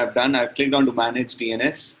that's what I've done. I've clicked onto manage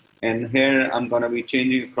DNS, and here I'm going to be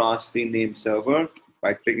changing across the name server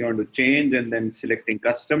by clicking onto change and then selecting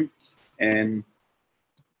custom and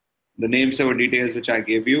the name server details which I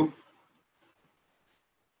gave you.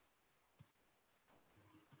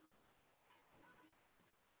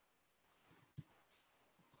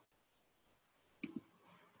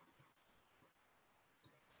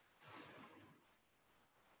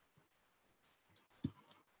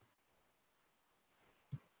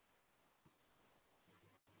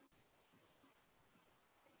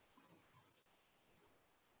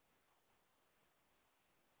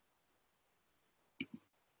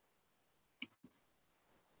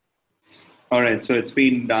 All right, so it's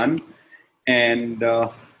been done, and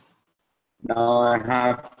now I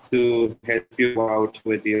have to help you out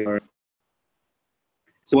with your.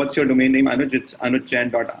 So what's your domain name, Anuj? It's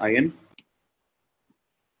anujjain.in.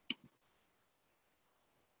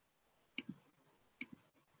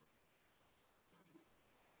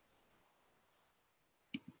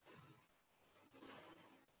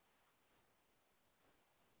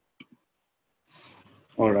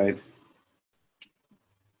 All right.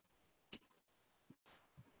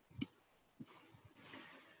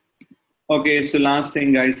 Okay, so last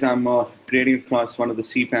thing, guys, I'm creating across one of the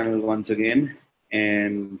cPanel once again,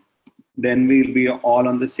 and then we'll be all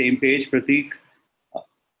on the same page. Prateek,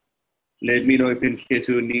 let me know if in case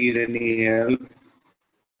you need any help.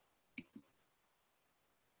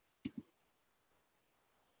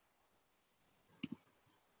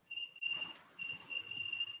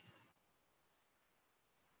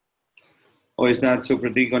 Oh, is that so,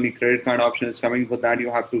 Prateek? Only credit card option is coming. For that, you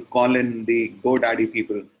have to call in the GoDaddy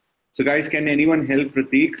people. So, guys, can anyone help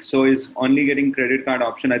Prateek? So, is only getting credit card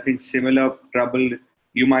option? I think similar trouble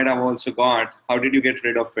you might have also got. How did you get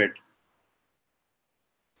rid of it?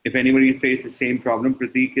 If anybody faced the same problem,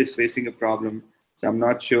 Prateek is facing a problem. So, I'm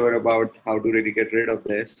not sure about how to really get rid of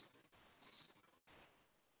this.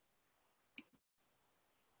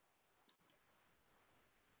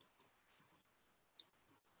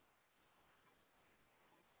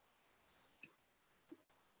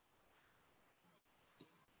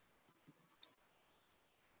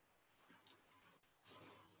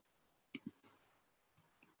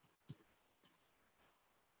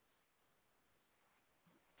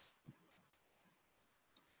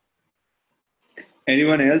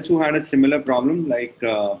 Anyone else who had a similar problem, like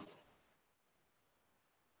that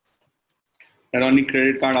only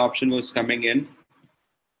credit card option was coming in?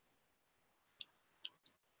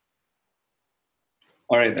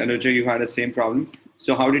 All right, Anuja, you had the same problem.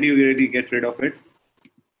 So how did you really get rid of it?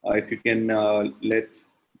 If you can let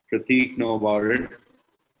Prateek know about it.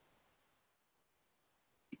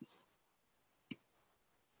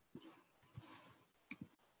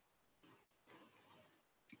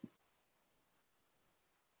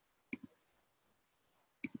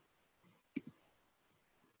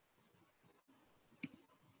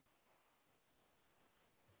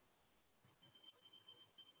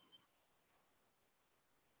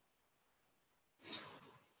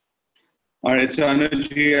 All right, so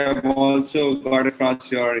Anuj, you have also got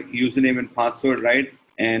across your username and password, right?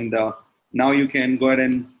 And now you can go ahead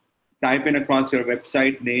and type in across your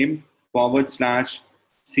website name /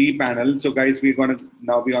 cPanel. So guys, we're going to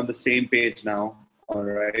now be on the same page now. All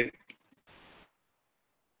right.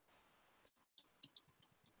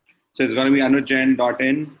 So it's going to be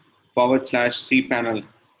anujjain.in / cPanel.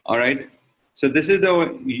 All right. So this is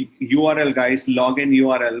the URL, guys, login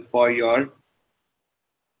URL for your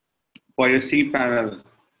cPanel.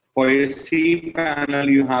 For your cPanel,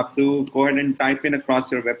 you have to go ahead and type in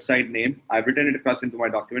across your website name. I've written it across into my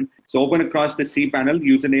document. So open across the cPanel,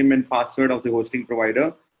 username and password of the hosting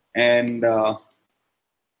provider. And so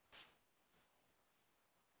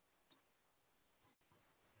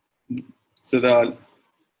the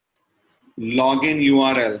login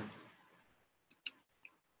URL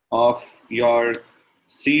of your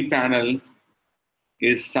cPanel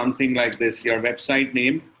is something like this: your website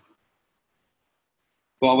name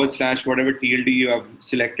 / whatever TLD you have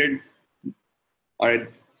selected. All right.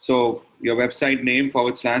 So your website name /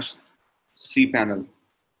 cPanel.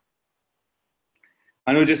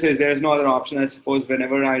 Anuj says there is no other option. I suppose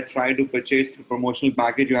whenever I try to purchase through promotional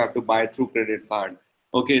package, you have to buy through credit card.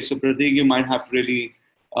 Okay, so Prateek, you might have to really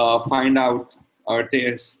find out or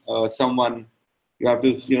there's someone. You have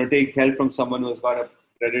to take help from someone who's got a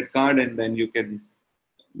credit card, and then you can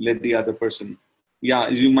let the other person. Yeah,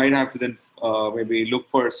 you might have to then maybe look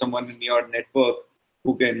for someone in your network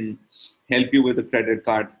who can help you with a credit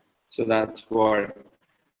card. So that's what.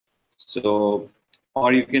 So,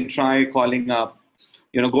 or you can try calling up,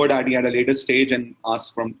 GoDaddy at a later stage and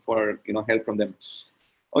ask for help from them.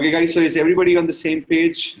 Okay, guys. So is everybody on the same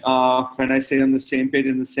page? When I say on the same page,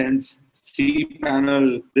 in the sense,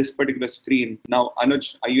 cPanel, this particular screen. Now,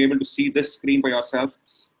 Anuj, are you able to see this screen for yourself?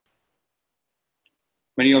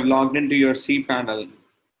 When you have logged into your cPanel,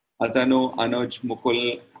 Atanu, Anuj,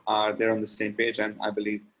 Mukul are there on the same page, and I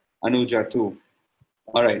believe Anuja too.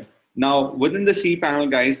 All right. Now, within the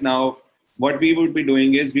cPanel, guys, now what we would be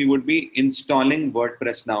doing is we would be installing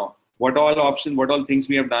WordPress now. What all things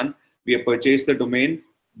we have done? We have purchased the domain.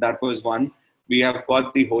 That was one. We have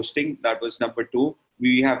got the hosting. That was number two.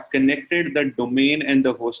 We have connected the domain and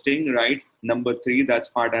the hosting, right? Number three, that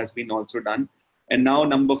part has been also done. And now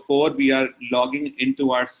number four, we are logging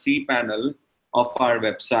into our cPanel of our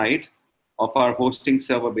website, of our hosting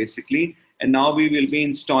server basically. And now we will be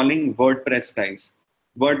installing WordPress, guys.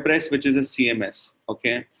 WordPress, which is a CMS.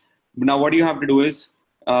 Okay. Now what you have to do is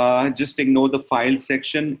just ignore the file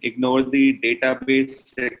section, ignore the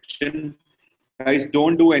database section. Guys,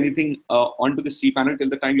 don't do anything onto the cPanel till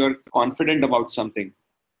the time you're confident about something.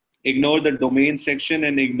 Ignore the domain section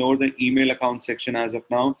and ignore the email account section as of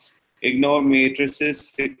now. Ignore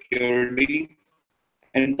matrices, security,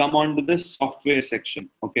 and come on to the software section.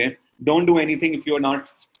 Okay. Don't do anything if you're not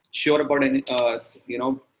sure about any,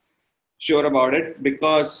 sure about it,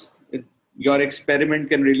 because your experiment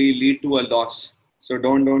can really lead to a loss. So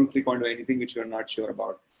don't click onto anything which you're not sure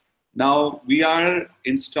about. Now we are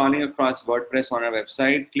installing across WordPress on our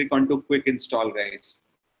website. Click onto quick install, guys.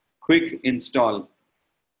 Quick install.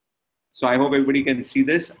 So I hope everybody can see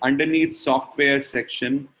this. Underneath software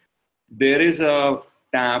section, there is a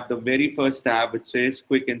tab, the very first tab, which says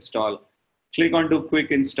quick install. Click onto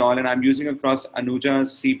quick install, and I'm using across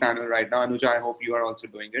Anuja's cPanel right now. Anuja, I hope you are also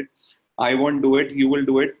doing it. I won't do it. You will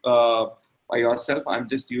do it by yourself. I'm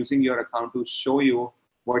just using your account to show you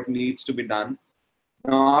what needs to be done.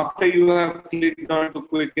 Now, after you have clicked on to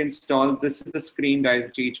quick install, this is the screen, guys,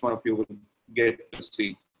 which each one of you will get to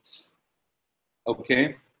see.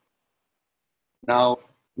 Okay. Now,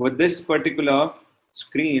 with this particular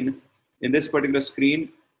screen, in this particular screen,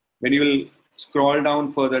 when you will scroll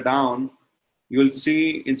down further down, you will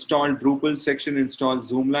see install Drupal section, install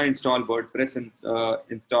Joomla, install WordPress, and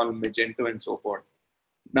install Magento, and so forth.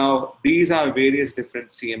 Now, these are various different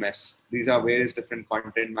CMS. These are various different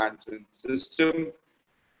content management system.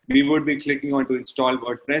 We would be clicking on to install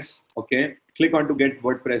WordPress. Okay, click on to get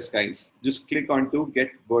WordPress, guys. Just click on to get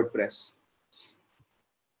WordPress.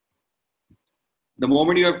 The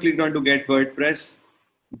moment you have clicked on to get WordPress,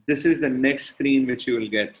 this is the next screen which you will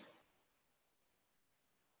get.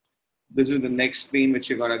 This is the next screen which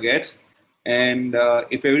you're gonna get. And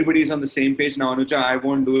if everybody is on the same page now, Anuja, I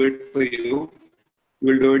won't do it for you. You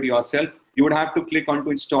will do it yourself. You would have to click on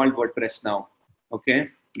to install WordPress now. Okay,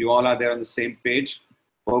 you all are there on the same page.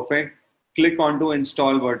 Perfect. Click on to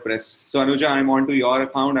install WordPress. So Anuja, I'm onto your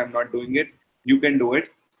account. I'm not doing it. You can do it.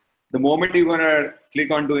 The moment you're gonna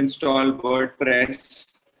click on to install WordPress,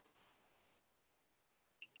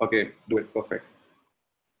 okay, do it. Perfect.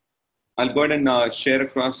 I'll go ahead and share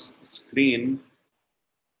across screen.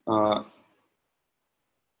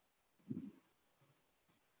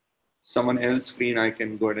 Someone else's screen I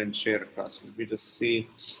can go ahead and share across. Let me just see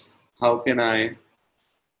how can I.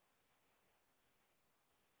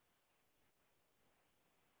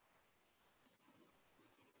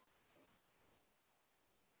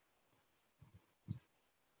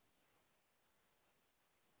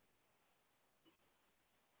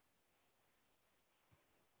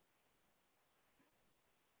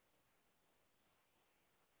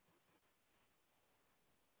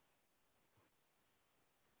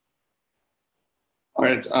 All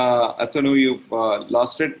right, Atanu, you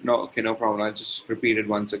lost it? No, okay, no problem. I'll just repeat it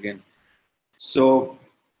once again. So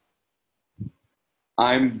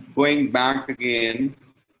I'm going back again.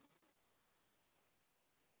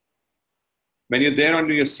 When you're there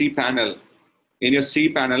under your cPanel, in your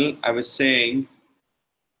cPanel, I was saying,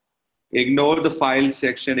 ignore the file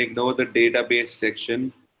section, ignore the database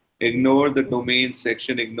section, ignore the domain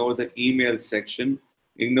section, ignore the email section,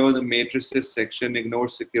 ignore the matrices section, ignore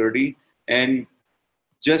security, and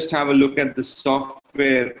just have a look at the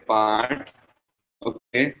software part.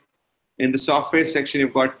 Okay. In the software section,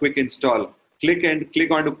 you've got quick install. Click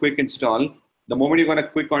onto quick install. The moment you're going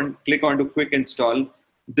to click onto quick install,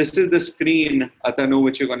 this is the screen, Atanu,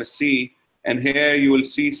 which you're going to see. And here you will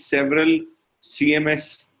see several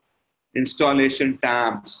CMS installation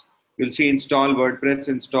tabs. You'll see install WordPress,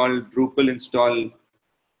 install Drupal, install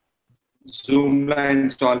Joomla,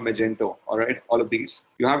 install Magento. All right, all of these.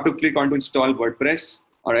 You have to click on to install WordPress.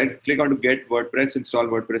 All right, click on to get WordPress, install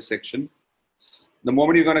WordPress section. The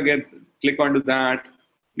moment you're going to click onto that,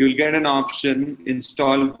 you'll get an option,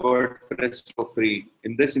 install WordPress for free.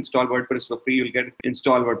 In this install WordPress for free, you'll get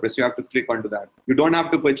install WordPress. You have to click onto that. You don't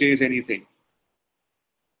have to purchase anything.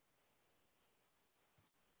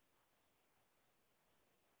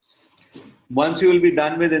 Once you will be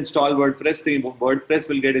done with install WordPress, the WordPress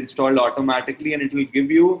will get installed automatically, and it will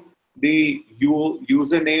give you the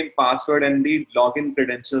username, password, and the login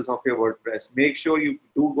credentials of your WordPress. Make sure you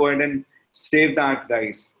do go ahead and save that,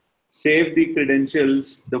 guys. Save the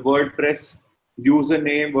credentials, the WordPress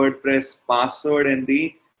username, WordPress password, and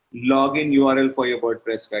the login URL for your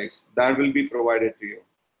WordPress, guys. That will be provided to you.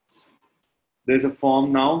 There's a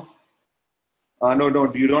form now.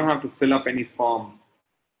 No, you don't have to fill up any form.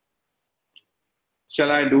 Shall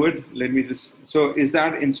I do it? Let me just, so is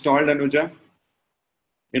that installed, Anuja,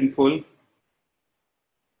 in full?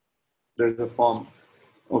 There's a form.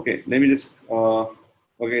 Okay, let me just,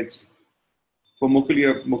 okay, it's for Mukul,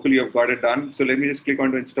 you have got it done. So let me just click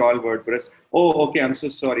on to install WordPress. Oh, okay, I'm so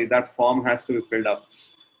sorry. That form has to be filled up.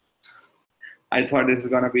 I thought this is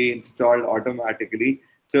going to be installed automatically.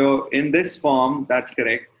 So in this form, that's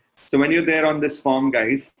correct. So when you're there on this form,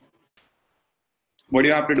 guys, what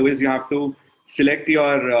you have to do is you have to select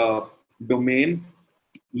your domain,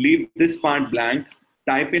 leave this part blank,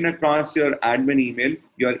 type in across your admin email,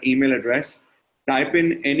 your email address, type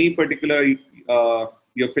in any particular,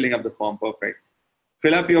 you're filling up the form, perfect.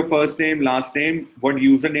 Fill up your first name, last name, what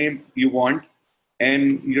username you want,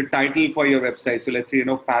 and your title for your website. So let's say,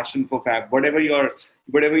 fashion for fab, whatever you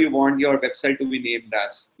want your website to be named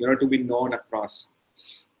as, to be known across.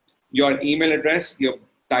 Your email address, your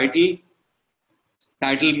title.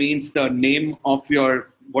 Title means the name of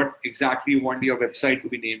what exactly you want your website to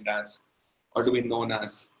be named as or to be known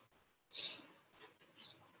as.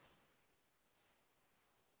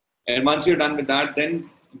 And once you're done with that, then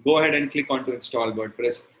go ahead and click on to install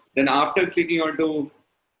WordPress. Then after clicking on to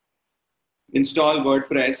install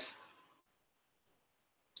WordPress,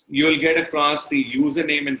 you'll get across the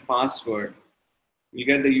username and password. You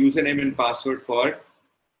get the username and password for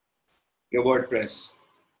your WordPress.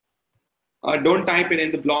 Don't type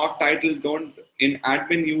in the blog title, don't in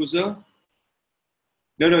admin user.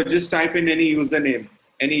 No, just type in any username,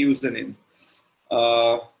 any username.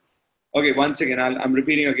 Okay, once again, I'm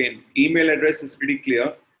repeating again. Email address is pretty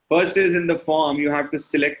clear. First is in the form, you have to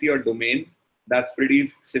select your domain. That's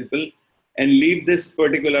pretty simple. And leave this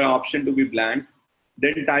particular option to be blank.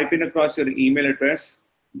 Then type in across your email address.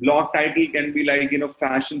 Blog title can be like,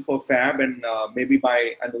 fashion for fab and maybe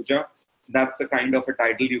by Anuja. That's the kind of a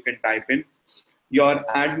title you can type in. Your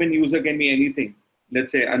admin user can be anything.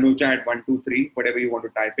 Let's say Anuja at 123, whatever you want to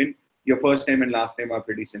type in. Your first name and last name are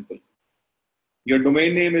pretty simple. Your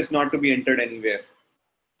domain name is not to be entered anywhere.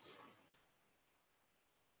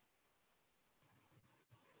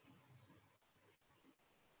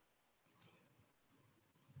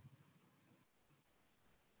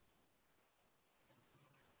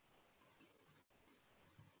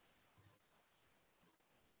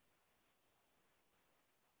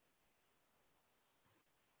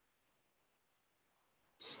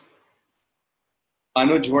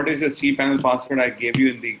 Anuj, what is your cPanel password I gave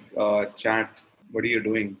you in the chat? What are you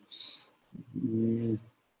doing?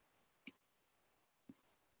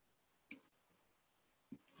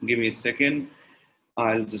 Give me a second.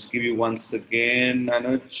 I'll just give you once again,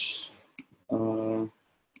 Anuj.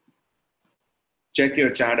 Check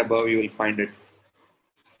your chat above, you will find it.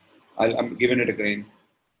 I'm giving it again.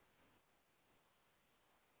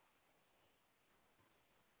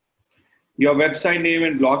 Your website name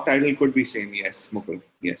and blog title could be same. Yes, Mukul.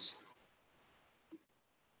 Yes.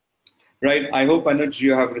 Right. I hope, Anuj,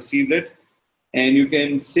 you have received it. And you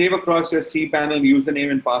can save across your cPanel username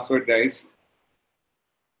and password, guys.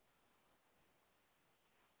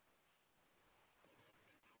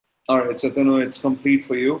 All right, Satanu, it's complete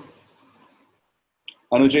for you.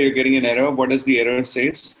 Anuja, you're getting an error. What does the error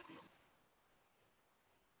says?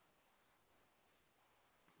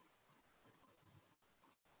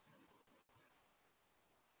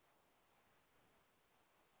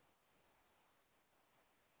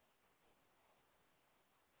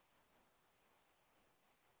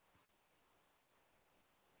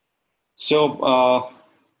 So,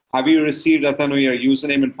 have you received, Atanu, your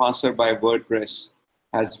username and password by WordPress?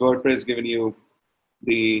 Has WordPress given you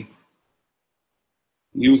the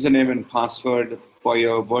username and password for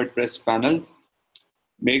your WordPress panel?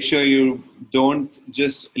 Make sure you don't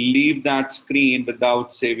just leave that screen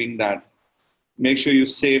without saving that. Make sure you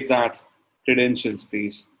save that credentials,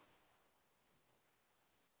 please.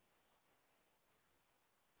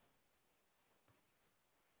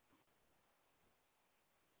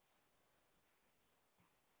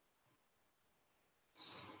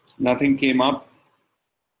 Nothing came up.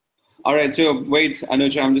 All right, so wait,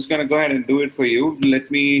 Anuja, I'm just going to go ahead and do it for you.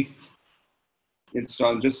 Let me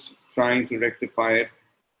install, just trying to rectify it.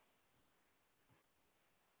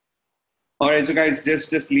 All right, so guys,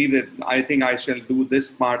 just leave it. I think I shall do this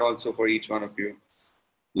part also for each one of you.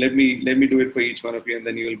 Let me do it for each one of you, and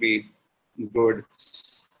then you'll be good.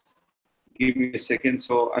 Give me a second.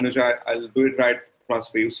 So Anuja, I'll do it right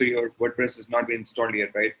across for you. So your WordPress has not been installed yet,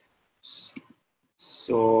 right?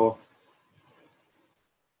 So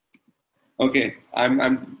okay,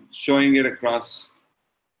 I'm showing it across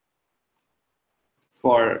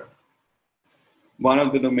for one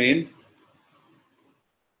of the domain.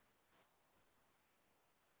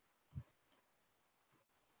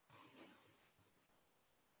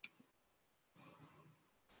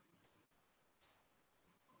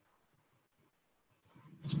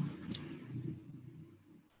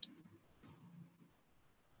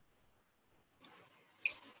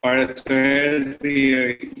 All right, so here's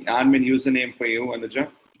the admin username for you, Anuja.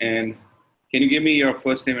 And can you give me your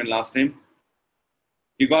first name and last name?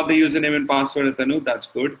 You got the username and password, Tanu. That's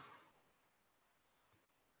good.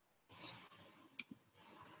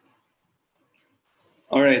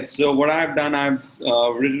 All right, so what I've done, I've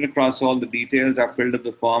written across all the details. I've filled up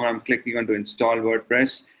the form. I'm clicking on to install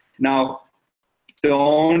WordPress. Now,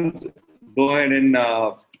 don't go ahead and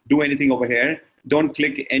do anything over here. Don't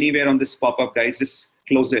click anywhere on this pop-up, guys. Just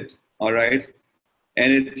close it, all right?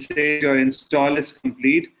 And it says your install is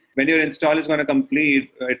complete. When your install is going to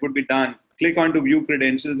complete, it would be done. Click on to view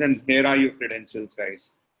credentials, and here are your credentials,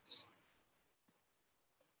 guys.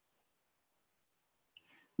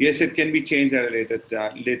 Yes, it can be changed at a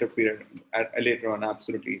later period, later on,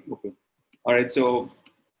 absolutely. Okay. All right, so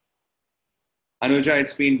Anuja,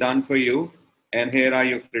 it's been done for you, and here are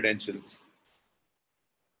your credentials.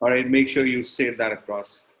 All right, make sure you save that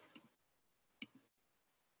across.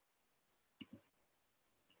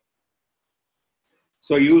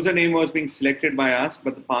 So username was being selected by us,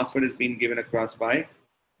 but the password is being given across by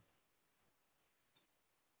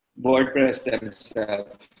WordPress themselves.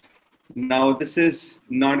 Now this is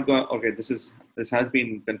not going. Okay, this has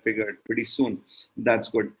been configured pretty soon. That's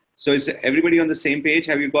good. So is everybody on the same page?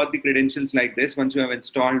 Have you got the credentials like this once you have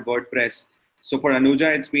installed WordPress? So for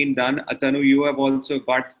Anuja, it's been done. Atanu, you have also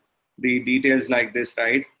got the details like this,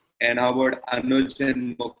 right? And how about Anuj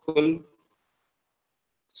and Mukul?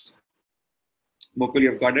 Mukul,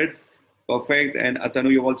 you've got it. Perfect. And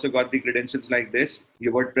Atanu, you've also got the credentials like this,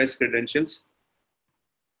 your WordPress credentials.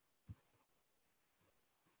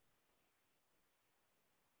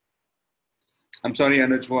 I'm sorry,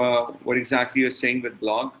 Anuj, what exactly you're saying with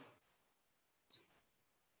blog?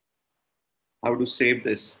 How to save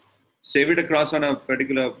this? Save it across on a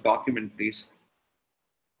particular document, please.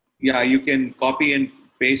 Yeah, you can copy and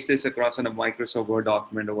paste this across on a Microsoft Word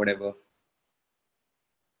document or whatever.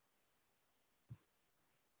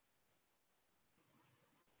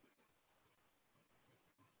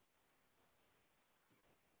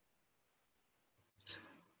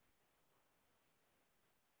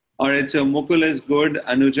 All right, so Mukul is good,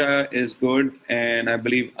 Anuja is good, and I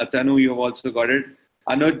believe Atanu, you've also got it.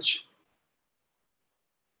 Anuj,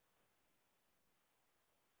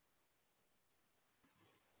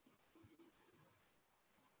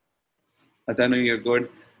 Atanu, you're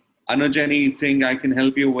good. Anuj, anything I can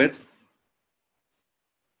help you with?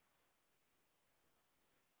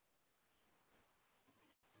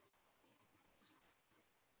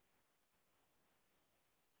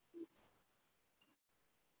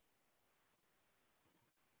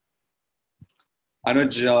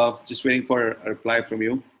 Anuj, just waiting for a reply from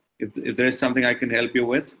you. If there is something I can help you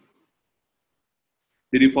with,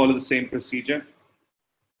 did you follow the same procedure?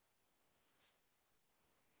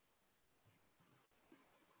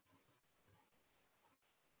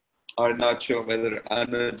 Or not sure whether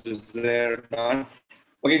Anuj is there or not.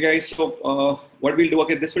 Okay, guys, so what we'll do,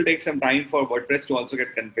 okay, this will take some time for WordPress to also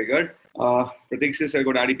get configured. Pratik says,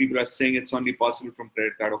 GoDaddy people are saying it's only possible from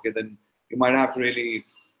credit card. Okay, then you might have to really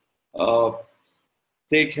uh,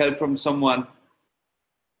 take help from someone.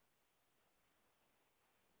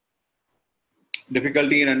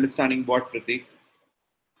 Difficulty in understanding what, Pratik?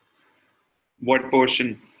 What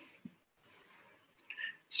portion?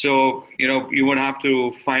 So, you would have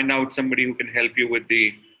to find out somebody who can help you with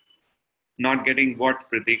the not getting what,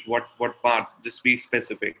 Pratik, what part? Just be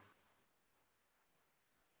specific.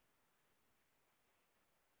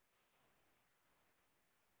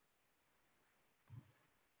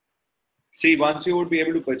 See, once you would be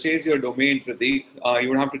able to purchase your domain, Pratik, you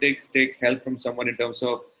would have to take help from someone in terms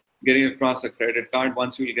of getting across a credit card.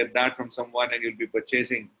 Once you will get that from someone and you'll be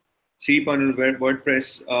purchasing. See, on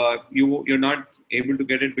WordPress, you're not able to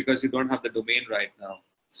get it because you don't have the domain right now,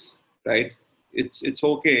 right? It's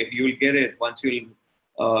okay. You'll get it once you'll.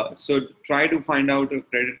 So try to find out a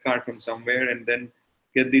credit card from somewhere and then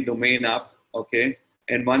get the domain up, okay?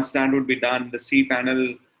 And once that would be done, the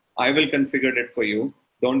cPanel, I will configure it for you.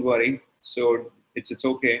 Don't worry. So it's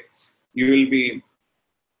okay. You will be,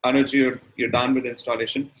 Anuj, you're done with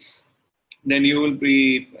installation. Then you will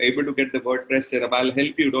be able to get the WordPress set up. I'll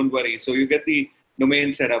help you. Don't worry. So you get the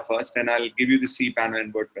domain set up first, and I'll give you the cPanel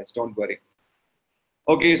and WordPress. Don't worry.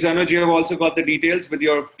 Okay, so Anuj, you have also got the details with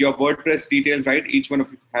your WordPress details, right? Each one of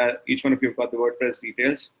you have got the WordPress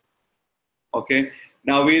details. Okay.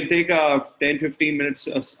 Now we'll take a 10-15 minutes,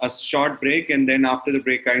 a short break, and then after the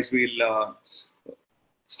break, guys, we'll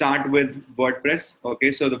start with WordPress.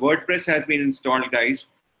 Okay, so the WordPress has been installed, guys.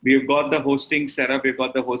 We've got the hosting set up. We've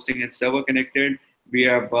got the hosting and server connected. We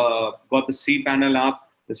have got the cPanel up.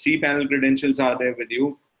 The cPanel credentials are there with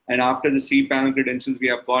you. And after the cPanel credentials, we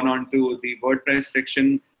have gone on to the WordPress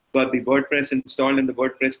section, got the WordPress installed, and the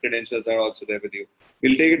WordPress credentials are also there with you.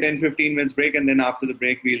 We'll take a 10-15 minutes break, and then after the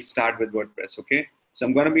break, we'll start with WordPress. Okay. So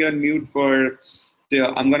I'm going to be on mute till the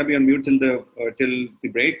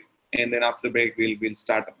break, and then after the break, we'll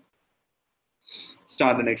start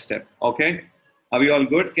the next step. Okay. Are we all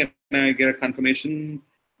good? Can I get a confirmation?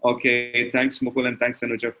 Okay. Thanks, Mukul, and thanks,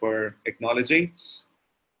 Anuja, for acknowledging.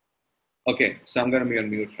 Okay. So I'm going to be on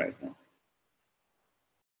mute right now.